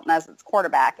Andy Dalton as its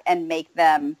quarterback and make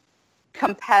them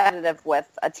competitive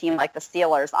with a team like the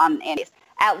Steelers on Andy's?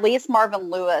 At least Marvin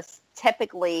Lewis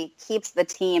typically keeps the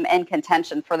team in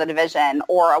contention for the division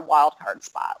or a wild card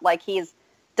spot. Like, he's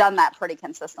done that pretty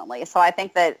consistently. So I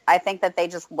think that they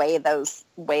just weigh those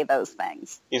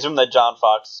things. He's from the John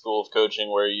Fox school of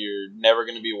coaching, where you're never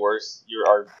going to be worse.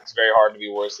 It's very hard to be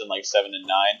worse than like 7-9,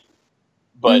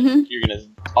 but you're going to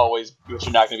always, but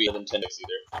you're not going to be better than 10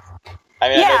 either. I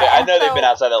mean, Yeah, I know they've been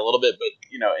outside that a little bit, but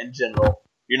you know, in general,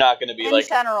 you're not going to be in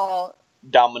general,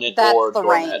 dominant that's or the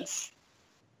doormat. range.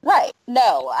 Right.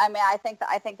 No, I mean, I think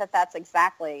that that's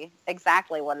exactly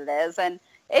what it is. And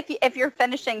if you're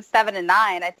finishing 7-9,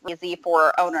 I think it's easy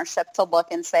for ownership to look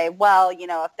and say, well, you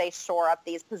know, if they shore up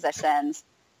these positions,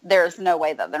 there's no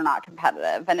way that they're not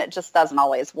competitive, and it just doesn't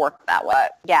always work that way.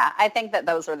 Yeah, I think that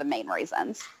those are the main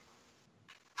reasons.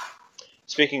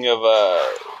 Speaking of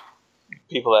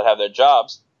people that have their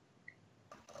jobs,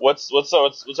 what's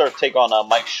our take on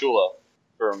Mike Shula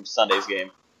from Sunday's game?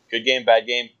 Good game, bad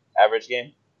game, average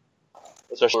game?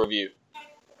 What's our review?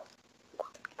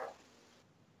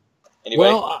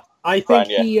 Anybody? Well, I think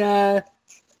he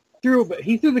threw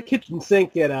the kitchen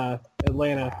sink at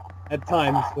Atlanta at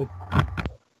times. But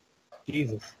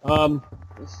Jesus,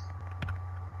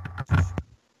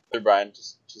 Brian,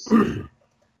 just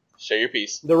share your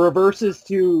piece. The reverses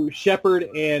to Shepard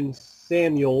and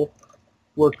Samuel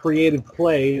were creative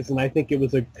plays, and I think it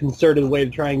was a concerted way to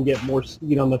try and get more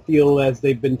speed on the field, as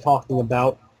they've been talking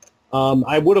about.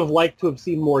 I would have liked to have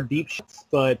seen more deep shots,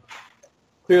 but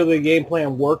clearly the game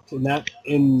plan worked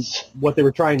in what they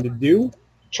were trying to do.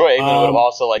 Troy Aikman would have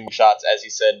also liked more shots, as he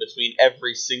said, between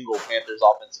every single Panthers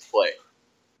offensive play.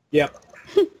 Yep.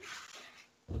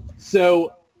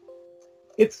 So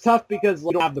it's tough because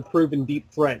we don't have the proven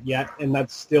deep threat yet, and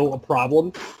that's still a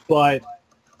problem. But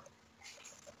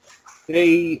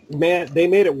they made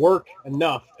it work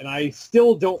enough, and I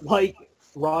still don't like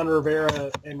Ron Rivera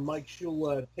and Mike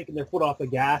Shula taking their foot off the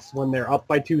gas when they're up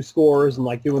by 2 scores and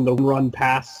like doing the run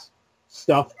pass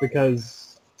stuff,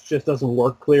 because it just doesn't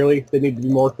work clearly. They need to be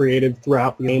more creative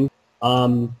throughout the game.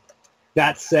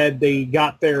 That said, they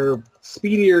got their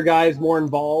speedier guys more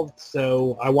involved,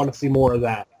 so I want to see more of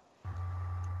that.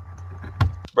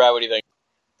 Brad, what do you think?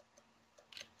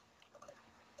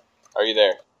 Are you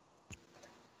there?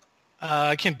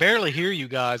 I can barely hear you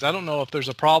guys. I don't know if there's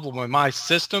a problem with my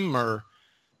system, or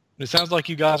it sounds like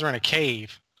you guys are in a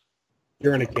cave.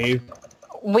 You're in a cave.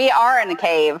 We are in a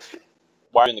cave.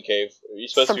 Why are you in the cave? Are you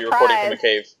supposed to be recording from a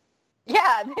cave?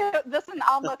 Yeah, this is an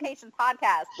on-location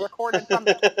podcast recorded from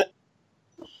the cave.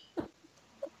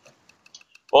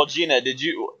 Well, Gina,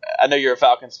 I know you're a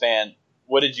Falcons fan.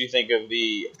 What did you think of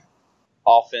the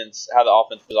offense, how the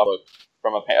offense was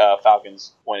from a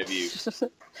Falcons point of view?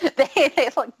 They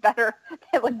look better.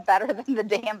 They look better than the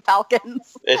damn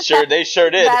Falcons. They sure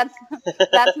did.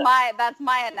 That's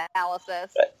my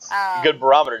analysis. That's good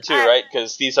barometer too, right?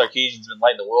 Because Steve Sarkisian's been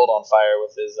lighting the world on fire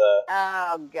with his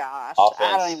oh gosh, offense.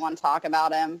 I don't even want to talk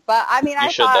about him. But I mean,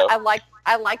 I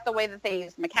liked the way that they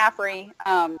used McCaffrey.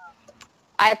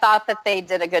 I thought that they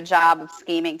did a good job of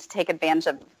scheming to take advantage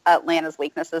of Atlanta's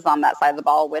weaknesses on that side of the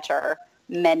ball, which are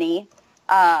many.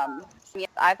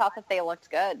 I thought that they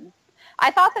looked good.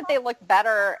 I thought that they looked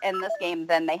better in this game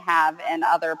than they have in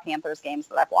other Panthers games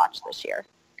that I've watched this year.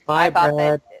 I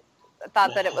thought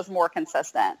that it was more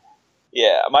consistent.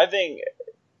 Yeah, my thing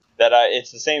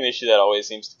it's the same issue that always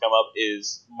seems to come up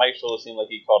is Mike Shula seemed like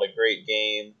he called a great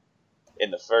game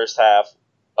in the first half,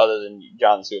 other than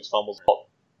John Stewart's fumbles,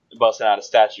 busting out a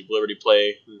Statue of Liberty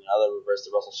play, another reverse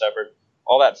to Russell Shepard,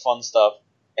 all that fun stuff,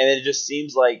 and it just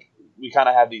seems like we kind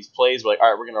of have these plays where, like, all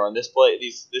right, we're going to run this play,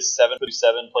 this 7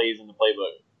 plays in the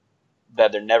playbook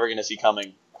that they're never going to see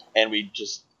coming, and we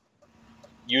just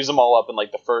use them all up in,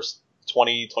 like, the first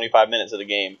 20, 25 minutes of the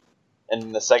game, and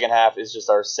in the second half is just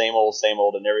our same old,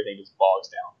 and everything just bogs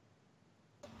down.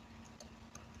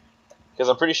 Because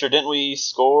I'm pretty sure, didn't we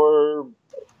score...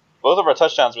 Both of our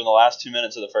touchdowns were in the last 2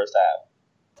 minutes of the first half,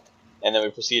 and then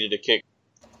we proceeded to kick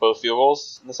both field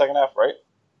goals in the second half, right?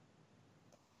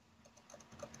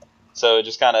 So it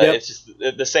just kind of, It's just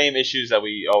the same issues that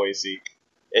we always see.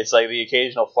 It's like the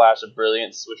occasional flash of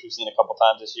brilliance, which we've seen a couple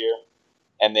times this year.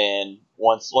 And then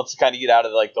once you kind of get out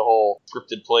of like the whole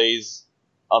scripted plays,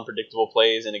 unpredictable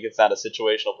plays, and it gets down to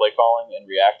situational play calling and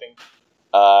reacting,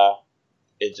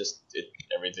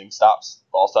 everything stops.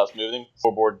 Ball stops moving,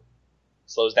 scoreboard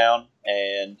slows down,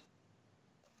 and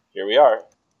here we are.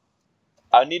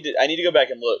 I need to go back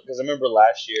and look, because I remember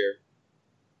last year,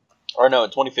 in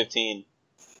 2015,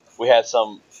 we had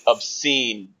some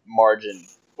obscene margin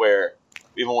where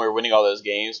even when we were winning all those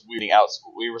games,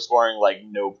 we were scoring like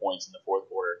no points in the fourth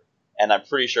quarter, and I'm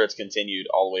pretty sure it's continued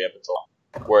all the way up until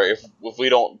where if we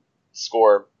don't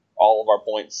score all of our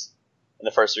points in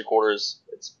the first 3 quarters,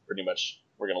 it's pretty much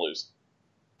we're gonna lose.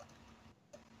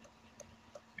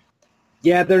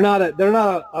 Yeah, they're not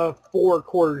a 4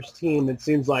 quarters team. It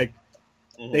seems like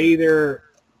they either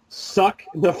suck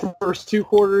in the first 2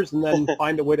 quarters and then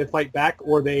find a way to fight back,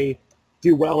 or they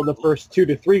do well in the first 2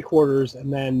 to 3 quarters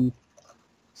and then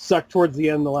suck towards the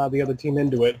end and allow the other team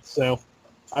into it. So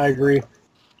I agree.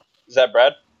 Is that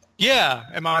Brad? Yeah.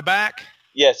 Am I back?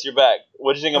 Yes, you're back.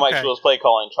 What did you think of Mike Shula's play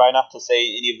calling? Try not to say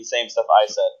any of the same stuff I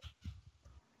said.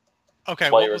 Okay,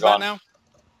 what was that now?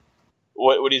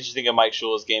 What did you think of Mike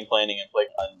Shula's game planning and play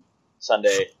on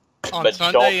Sunday? On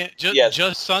Sunday?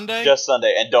 Just Sunday? Just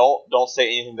Sunday. And don't say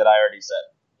anything that I already said.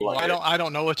 Well, I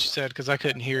don't know what you said because I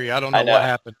couldn't hear you. I don't know what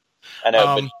happened. I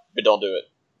know, but don't do it.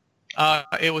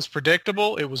 It was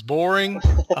predictable. It was boring.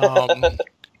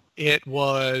 It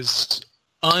was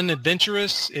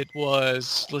unadventurous. It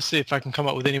was, let's see if I can come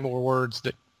up with any more words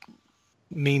that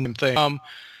mean them things.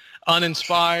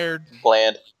 Uninspired.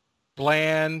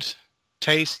 Bland.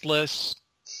 Tasteless.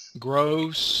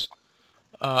 Gross.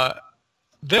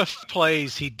 The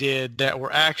plays he did that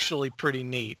were actually pretty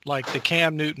neat, like the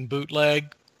Cam Newton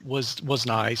bootleg was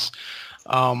nice.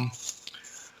 I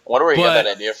wonder where you got that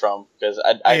idea from, because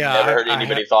I've never heard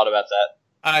anybody thought about that.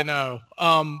 I know.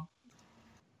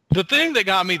 The thing that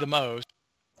got me the most,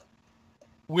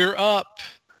 we're up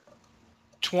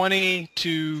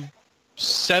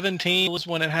 20-17 was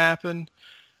when it happened.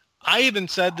 I even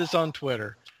said this on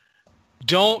Twitter.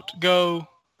 Don't go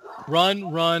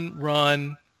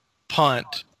run,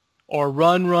 punt, or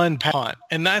run, punt.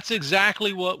 And that's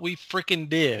exactly what we freaking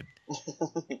did.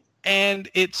 And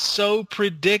it's so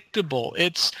predictable.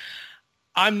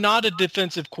 I'm not a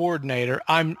defensive coordinator.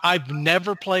 I've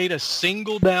never played a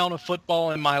single down of football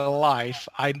in my life.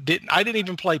 I didn't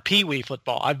even play pee-wee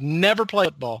football. I've never played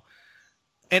football.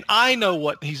 And I know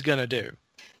what he's going to do.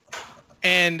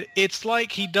 And it's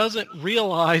like he doesn't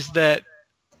realize that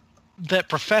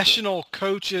professional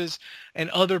coaches and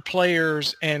other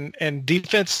players and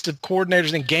defensive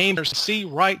coordinators and gamers see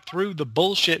right through the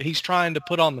bullshit he's trying to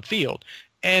put on the field.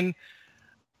 And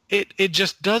it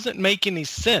just doesn't make any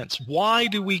sense. Why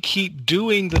do we keep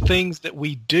doing the things that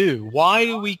we do? Why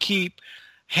do we keep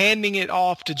handing it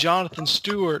off to Jonathan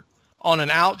Stewart on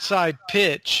an outside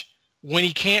pitch when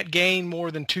he can't gain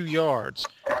more than 2 yards?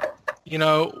 You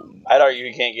know, I'd argue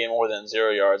he can't gain more than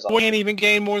 0 yards. He can't even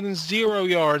gain more than 0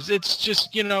 yards. It's just,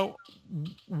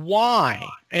 why?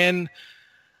 And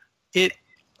it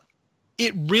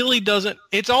really doesn't.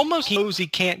 It's almost he knows he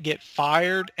can't get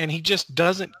fired, and he just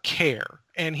doesn't care.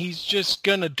 And he's just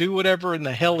going to do whatever in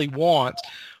the hell he wants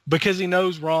because he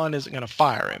knows Ron isn't going to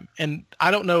fire him. And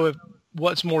I don't know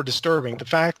what's more disturbing, the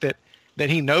fact that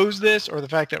he knows this or the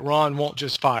fact that Ron won't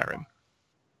just fire him.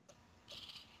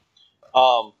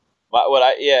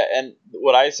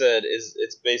 What I said is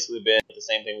it's basically been the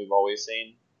same thing we've always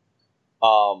seen.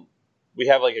 We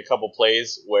have like a couple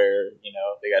plays where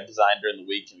they got designed during the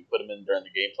week and we put them in during the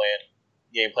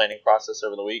game planning process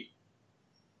over the week,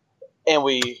 and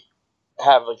we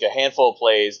have like a handful of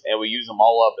plays, and we use them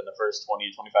all up in the first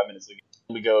 20, 25 minutes of the game.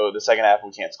 We go the second half,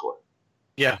 we can't score.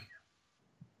 Yeah.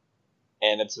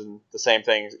 And it's the same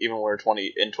thing. Even when we were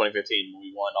in 2015, when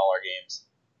we won all our games,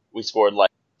 we scored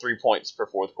like 3 points per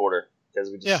fourth quarter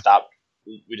because we just stopped.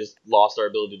 We just lost our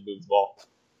ability to move the ball.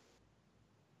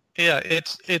 Yeah,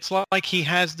 it's like he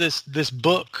has this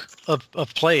book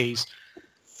of plays,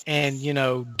 and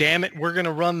damn it, we're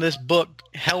gonna run this book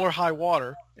hell or high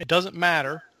water. It doesn't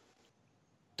matter.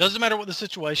 Doesn't matter what the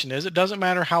situation is. It doesn't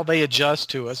matter how they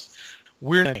adjust to us.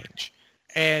 We're gonna change,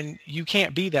 and you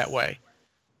can't be that way.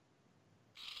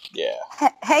 Yeah.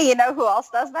 Hey, you know who else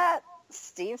does that?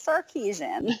 Steve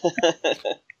Sarkisian.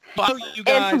 You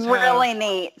guys it's really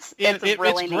neat. It's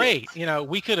really great. Neat.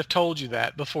 We could have told you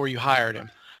that before you hired him.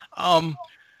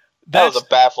 That was a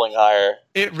baffling hire.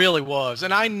 It really was.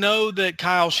 And I know that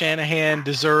Kyle Shanahan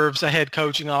deserves a head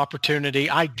coaching opportunity.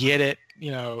 I get it,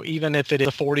 even if it is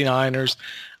the 49ers.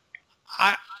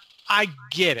 I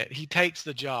get it. He takes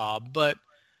the job, but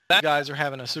that guys are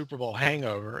having a Super Bowl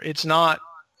hangover. It's not.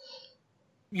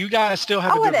 You guys still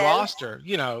have a good roster,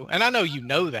 and I know you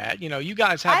know that. You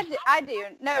guys have. I do.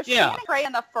 No, she had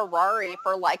in a Ferrari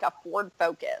for like a Ford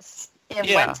Focus.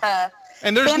 It went to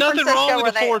and there's San nothing Francisco wrong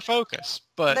with a Ford Focus,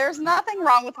 but there's nothing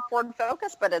wrong with a Ford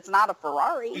Focus, but it's not a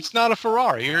Ferrari. It's not a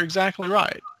Ferrari. You're exactly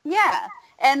right. Yeah.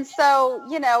 And so,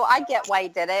 I get why he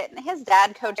did it. And his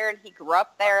dad coached there, and he grew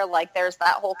up there. Like, there's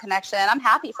that whole connection. I'm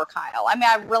happy for Kyle. I mean,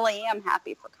 I really am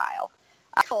happy for Kyle.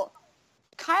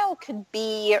 Kyle could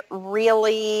be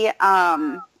really, I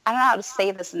don't know how to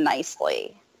say this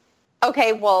nicely.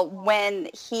 Okay, well, when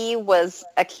he was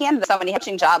a candidate, so many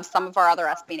coaching jobs, some of our other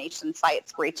SB Nation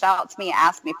sites reached out to me,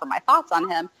 asked me for my thoughts on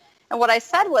him. And what I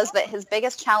said was that his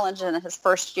biggest challenge in his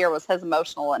first year was his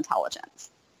emotional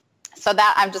intelligence. So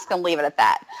that I'm just going to leave it at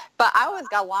that. But I always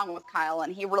got along with Kyle,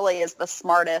 and he really is the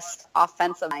smartest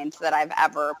offensive mind that I've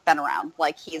ever been around.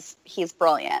 Like, he's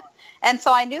brilliant. And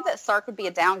so I knew that Sark would be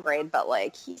a downgrade, but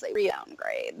like he's a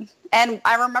downgrade. And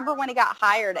I remember when he got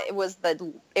hired, it was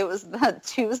the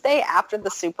Tuesday after the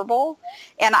Super Bowl,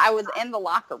 and I was in the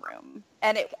locker room,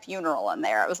 and it was a funeral in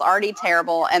there. It was already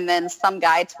terrible. And then some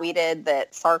guy tweeted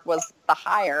that Sark was the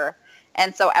hire.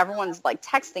 And so everyone's like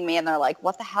texting me, and they're like,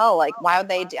 what the hell? Like, why would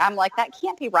they do? I'm like, that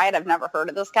can't be right. I've never heard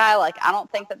of this guy. Like, I don't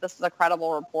think that this is a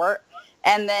credible report.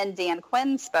 And then Dan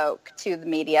Quinn spoke to the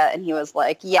media, and he was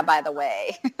like, yeah, by the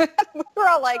way. We were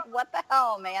all like, what the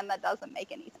hell, man? That doesn't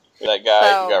make any sense. That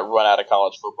guy who got run out of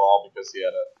college football because he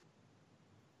had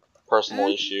a personal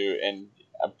issue, and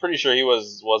I'm pretty sure he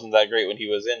wasn't that great when he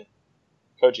was in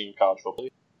coaching college football.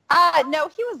 No,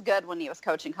 he was good when he was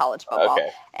coaching college football.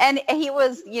 Okay. And he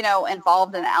was,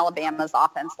 involved in Alabama's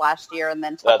offense last year, and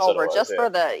then took over for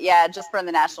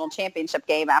the national championship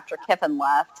game after Kiffin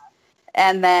left.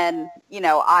 And then,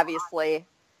 obviously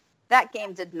that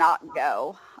game did not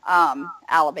go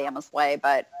Alabama's way,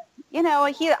 but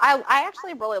I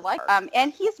actually really like him.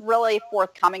 And he's really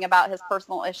forthcoming about his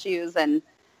personal issues and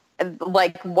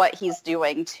like what he's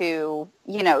doing to,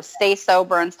 stay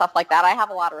sober and stuff like that. I have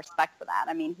a lot of respect for that.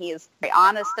 I mean, he is very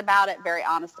honest about it, very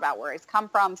honest about where he's come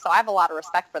from. So I have a lot of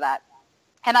respect for that.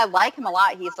 And I like him a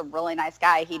lot. He's a really nice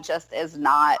guy. He just is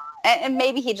not, and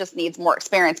maybe he just needs more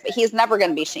experience, but he's never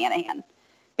going to be Shanahan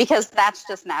because that's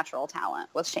just natural talent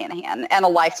with Shanahan and a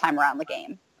lifetime around the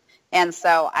game. And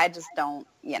so I just don't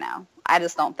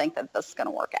think that this is going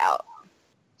to work out.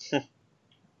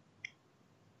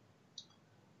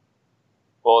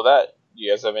 Well, do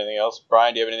you guys have anything else?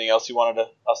 Brian, do you have anything else you wanted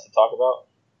us to talk about?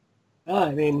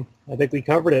 I think we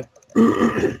covered it.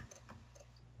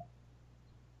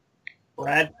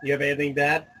 Brad, do you have anything to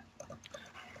add?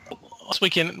 We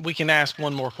can ask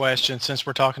one more question since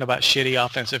we're talking about shitty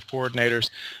offensive coordinators.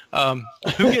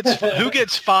 Who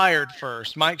gets fired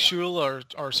first, Mike Shula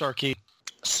or Sarkisian?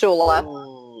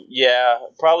 Shula. Yeah,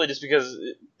 probably just because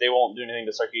they won't do anything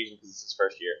to Sarkisian because it's his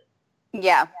first year.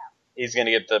 Yeah. He's going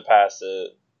to get the pass to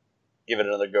give it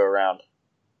another go around.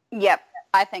 Yep,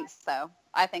 I think so.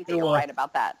 I think that you're right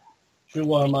about that.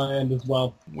 Shula on my end as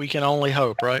well. We can only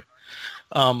hope, right?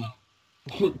 Oh,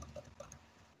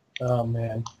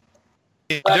 man.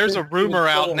 There's a rumor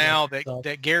out now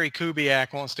that Gary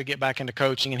Kubiak wants to get back into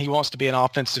coaching, and he wants to be an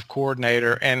offensive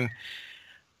coordinator, and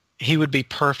he would be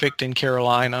perfect in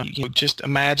Carolina. Just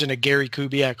imagine a Gary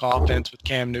Kubiak offense with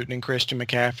Cam Newton and Christian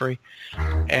McCaffrey,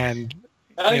 and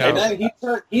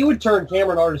he would turn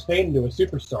Cameron Artis-Payne into a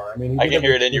superstar. I mean, I can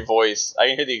hear it in your voice. I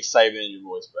can hear the excitement in your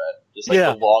voice, Brad. Just like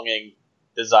the longing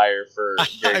desire for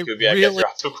Gary Kubiak as your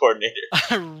offensive coordinator.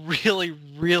 I really,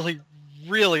 really,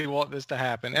 really want this to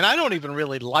happen. And I don't even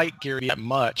really like Gary that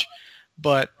much.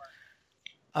 But,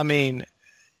 I mean,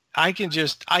 I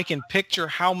can picture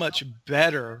how much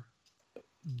better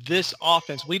this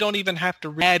offense. We don't even have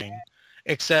to add,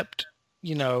 except,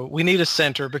 we need a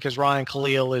center because Ryan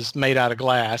Khalil is made out of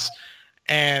glass,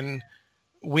 and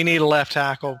we need a left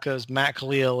tackle because Matt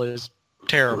Khalil is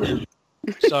terrible.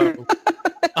 So,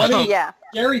 yeah.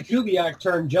 Gary Kubiak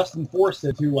turned Justin Force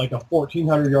into like a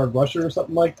 1,400-yard rusher or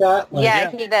something like that.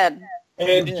 He did.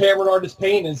 And Cameron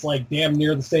Artis-Payne is like damn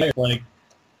near the same. Like,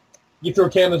 you throw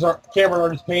Cameron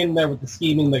Artis-Payne in there with the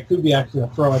scheming that Kubiak's going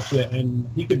to throw at you, and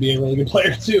he could be a really good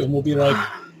player too. And we'll be like,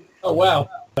 oh wow.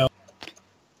 So,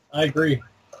 I agree.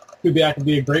 Kubiak would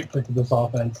be a great pick for this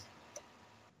offense.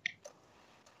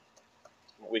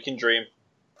 We can dream.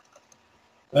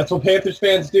 That's what Panthers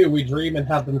fans do. We dream and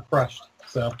have them crushed.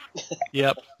 So.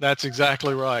 Yep, that's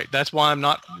exactly right. That's why I'm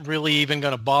not really even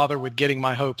going to bother with getting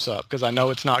my hopes up, because I know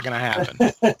it's not going to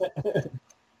happen.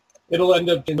 It'll end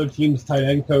up being the team's tight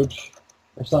end coach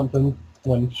or something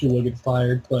when Shula gets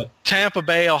fired. But Tampa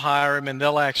Bay will hire him, and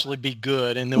they'll actually be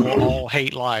good, and then we'll all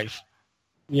hate life.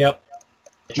 Yep.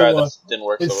 Tried this, didn't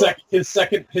work.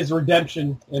 His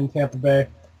redemption in Tampa Bay.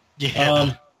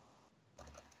 Yeah.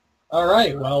 All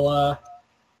right. Well,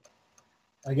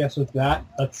 I guess with that,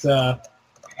 let's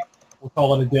we'll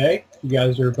call it a day. You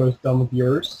guys are both done with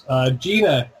yours.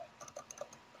 Gina,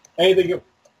 anything you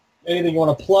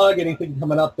want to plug? Anything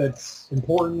coming up that's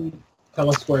important? Tell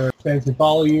us where fans can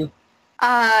follow you.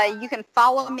 You can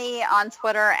follow me on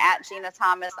Twitter at Gina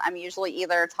Thomas. I'm usually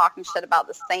either talking shit about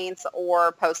the Saints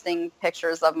or posting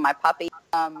pictures of my puppy.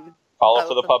 Follow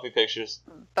for the puppy pictures.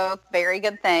 Both very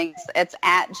good things. It's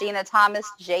at Gina Thomas,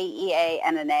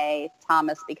 Jeanna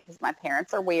Thomas, because my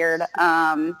parents are weird.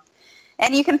 And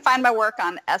you can find my work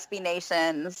on SB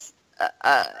Nation's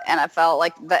NFL,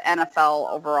 like the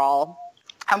NFL overall.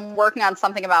 I'm working on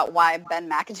something about why Ben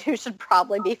McAdoo should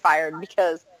probably be fired,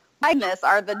 because my goodness,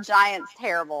 are the Giants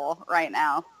terrible right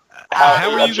now. How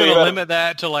are you going to limit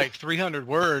that to like 300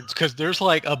 words? Because there's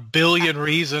like a billion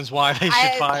reasons why they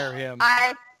should fire him.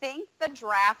 I think the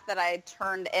draft that I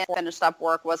turned in, finished up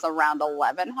work, was around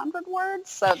 1,100 words.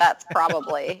 So that's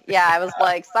probably, I was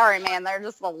like, sorry, man, there are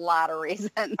just a lot of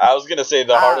reasons. I was going to say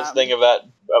the hardest thing about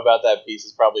that piece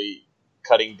is probably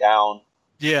cutting down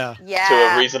to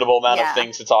a reasonable amount of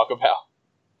things to talk about.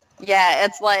 Yeah,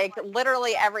 it's like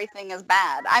literally everything is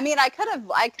bad. I mean, I could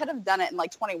have done it in like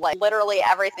 20 words. Literally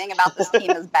everything about this team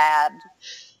is bad.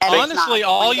 Honestly,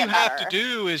 all you have to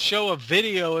do is show a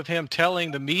video of him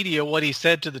telling the media what he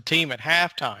said to the team at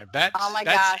halftime. That's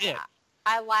gosh, it.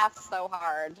 I laughed so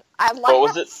hard.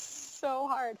 So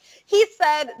hard. He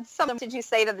said, "Something did you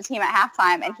say to the team at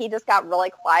halftime?" And he just got really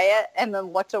quiet and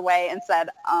then looked away and said,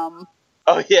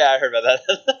 Oh yeah, I heard about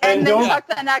that. and then took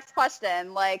the next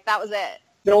question. Like, that was it.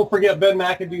 Don't forget Ben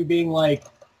McAdoo being like, I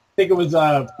think it was,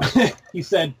 he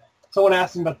said, someone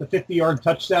asked him about the 50-yard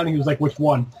touchdown, and he was like, which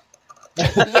one?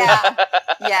 Yeah.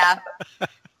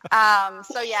 I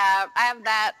have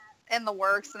that in the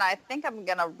works, and I think I'm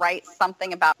going to write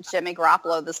something about Jimmy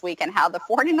Garoppolo this week and how the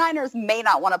 49ers may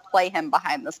not want to play him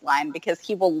behind this line because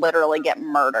he will literally get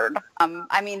murdered.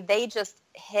 I mean, they just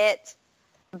hit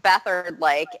Beathard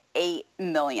like 8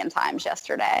 million times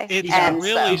yesterday. It's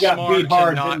really smart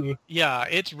to not. Yeah,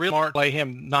 it's really smart to play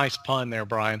him. Nice pun there,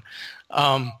 Brian.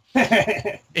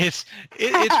 It's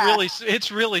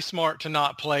really smart to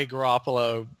not play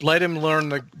Garoppolo. Let him learn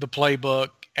the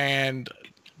playbook and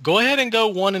go ahead and go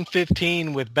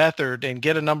 1-15 with Beathard and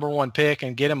get a number 1 pick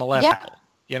and get him a left tackle.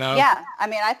 You know? Yeah, I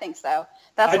mean, I think so.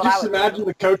 That's what I would imagine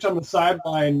the coach on the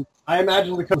sideline. I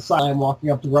imagine the coach on the sideline walking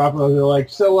up to Garoppolo. They're like,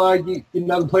 "So, you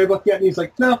know the playbook yet?" And he's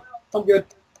like, "No, I'm good.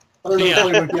 I don't know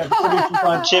the playbook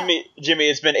yet." Jimmy,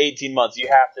 it's been 18 months. You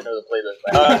have to know the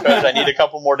playbook. Coach, I need a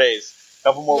couple more days,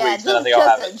 couple more weeks, and I think I'll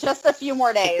have it. Just a few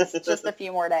more days. Just a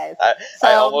few more days.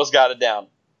 I almost got it down.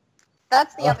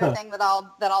 That's the other thing that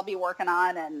I'll be working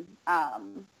on, and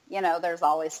there's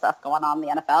always stuff going on in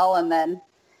the NFL, and then.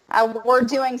 We're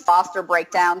doing roster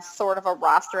breakdowns, sort of a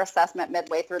roster assessment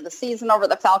midway through the season over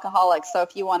the Falcoholics. So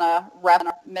if you want to rev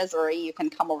misery, you can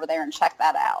come over there and check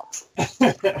that out.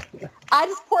 I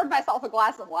just poured myself a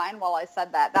glass of wine while I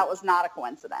said that. That was not a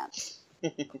coincidence.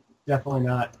 Definitely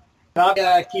not.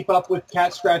 Keep up with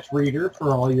Cat Scratch Reader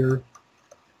for all your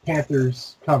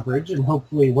Panthers coverage, and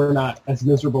hopefully we're not as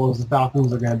miserable as the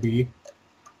Falcons are going to be.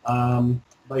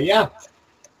 But yeah.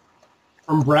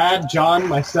 From Brad, John,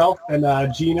 myself, and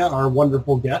Gina, our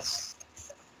wonderful guests.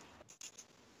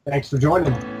 Thanks for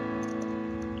joining.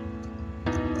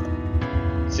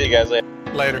 See you guys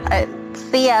later.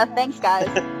 See ya. Thanks, guys.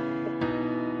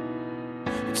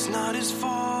 It's not his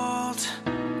fault,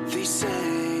 they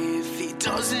say. If he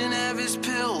doesn't have his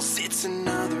pills, it's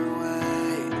another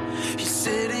way. He's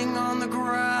sitting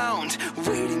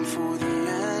waiting for